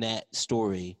in that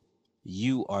story,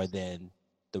 you are then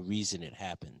the reason it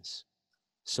happens.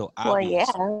 So Well, obvious.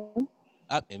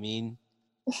 yeah. I mean,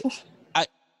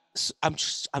 I'm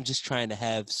just trying to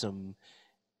have some.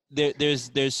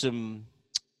 There's some.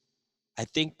 I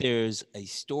think there's a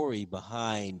story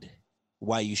behind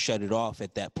why you shut it off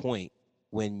at that point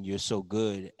when you're so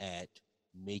good at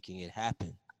making it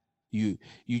happen. You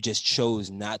just chose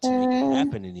not to make it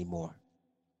happen anymore.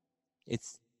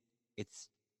 It's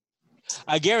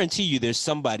I guarantee you there's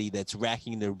somebody that's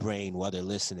racking their brain while they're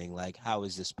listening, like, how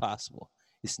is this possible?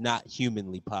 It's not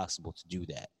humanly possible to do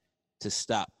that, to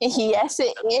stop. Yes,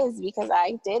 it is, because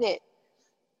I did it.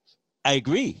 I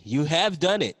agree. You have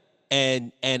done it.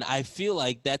 And I feel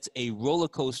like that's a roller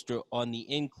coaster on the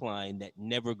incline that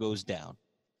never goes down.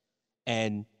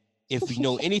 And if you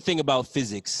know anything about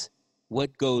physics,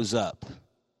 what goes up,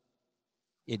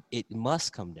 it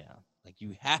must come down. Like,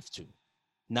 you have to.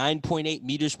 9.8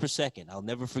 meters per second. I'll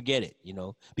never forget it,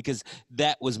 because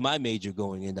that was my major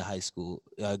going into high school,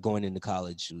 going into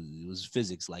college. It was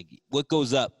physics. Like, what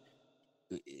goes up,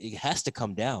 it has to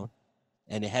come down,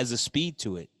 and it has a speed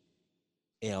to it,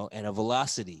 and a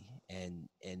velocity, and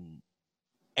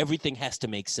everything has to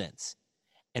make sense.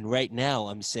 And right now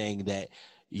I'm saying that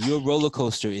your roller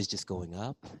coaster is just going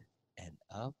up and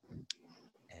up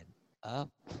and up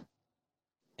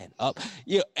and up.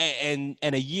 And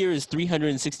a year is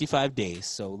 365 days.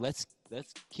 So let's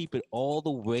keep it all the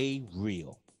way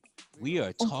real. We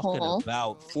are talking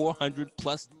about 400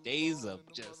 plus days of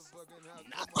just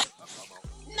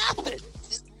nothing.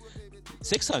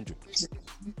 600.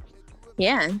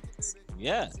 Yeah.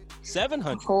 Yeah.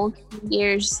 700. Whole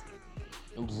years.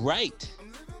 Right.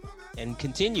 And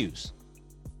continues.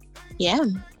 Yeah.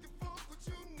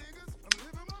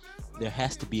 There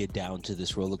has to be a down to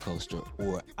this roller coaster,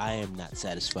 or I am not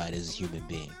satisfied as a human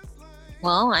being.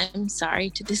 Well, I'm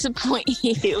sorry to disappoint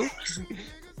you.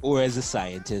 Or as a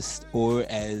scientist, or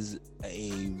as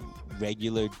a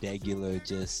regular,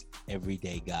 just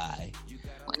everyday guy.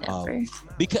 Whatever.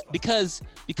 Because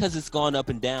it's gone up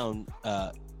and down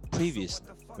previously,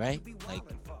 right? Like,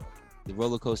 the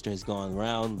roller coaster has gone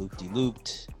round,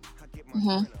 loop-de-looped,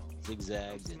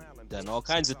 zigzagged, and done all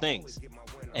kinds of things.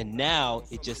 And now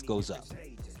it just goes up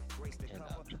and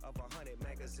up.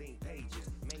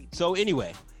 So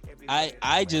anyway,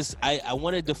 I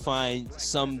wanted to find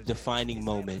some defining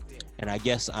moment, and I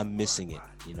guess I'm missing it.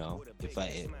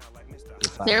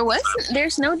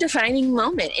 There's no defining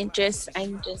moment.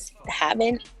 I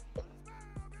haven't.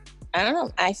 I don't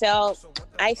know.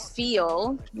 I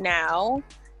feel now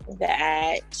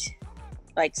that,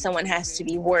 like, someone has to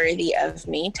be worthy of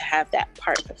me to have that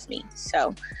part of me.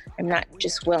 So I'm not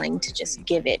just willing to just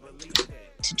give it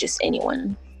to just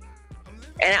anyone.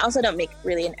 And I also don't make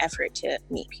really an effort to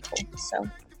meet people. So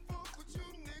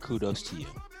kudos to you,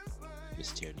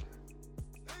 Miss Tierney.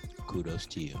 Kudos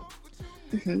to you.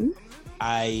 Mm-hmm.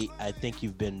 I think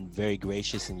you've been very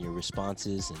gracious in your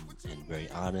responses and very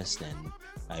honest, and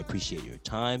I appreciate your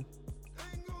time.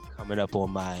 Coming up on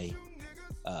my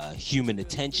human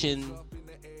attention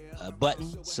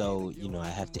button, so I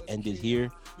have to end it here.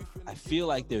 I feel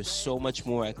like there's so much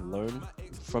more I can learn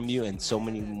from you, and so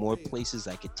many more places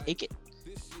I could take it,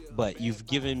 but you've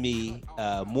given me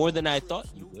more than I thought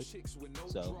you would,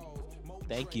 so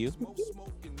thank you.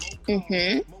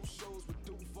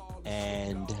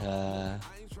 And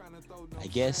I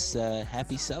guess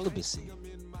happy celibacy,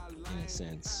 in a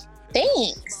sense.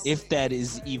 Thanks. If that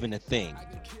is even a thing.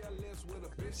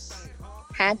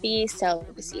 Happy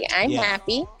celibacy. I'm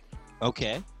happy.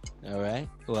 Okay. All right.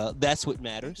 Well, that's what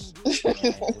matters.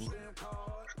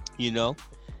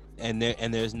 And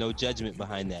there's no judgment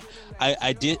behind that.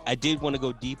 I did want to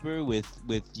go deeper with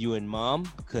you and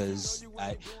Mom, because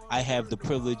I have the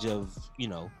privilege of,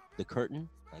 the curtain.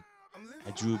 Like,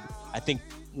 I drew, I think,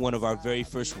 one of our very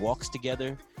first walks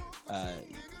together.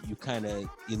 You kind of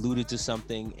alluded to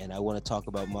something, and I want to talk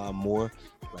about Mom more,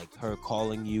 like her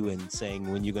calling you and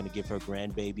saying when you're going to give her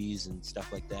grandbabies and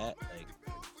stuff like that. Like,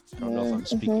 I don't know if I'm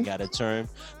speaking out of turn,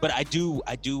 but I do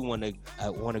want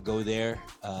to go there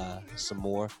some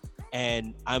more.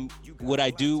 And what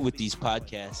I do with these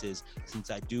podcasts is,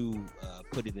 since I do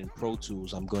put it in Pro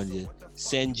Tools, I'm going to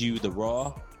send you the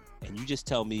raw, and you just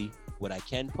tell me what I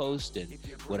can post and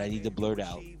what I need to blurt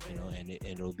out, and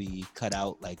it'll be cut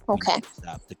out, like, okay.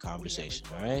 Stop the conversation.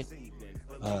 All right.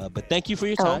 But thank you for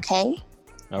your time. Okay.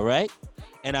 All right.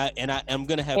 And I'm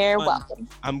gonna have You're fun. welcome.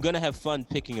 I'm gonna have fun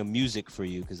picking a music for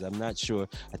you, because I'm not sure.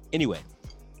 Anyway,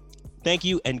 thank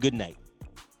you and good night.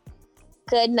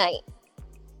 Good night.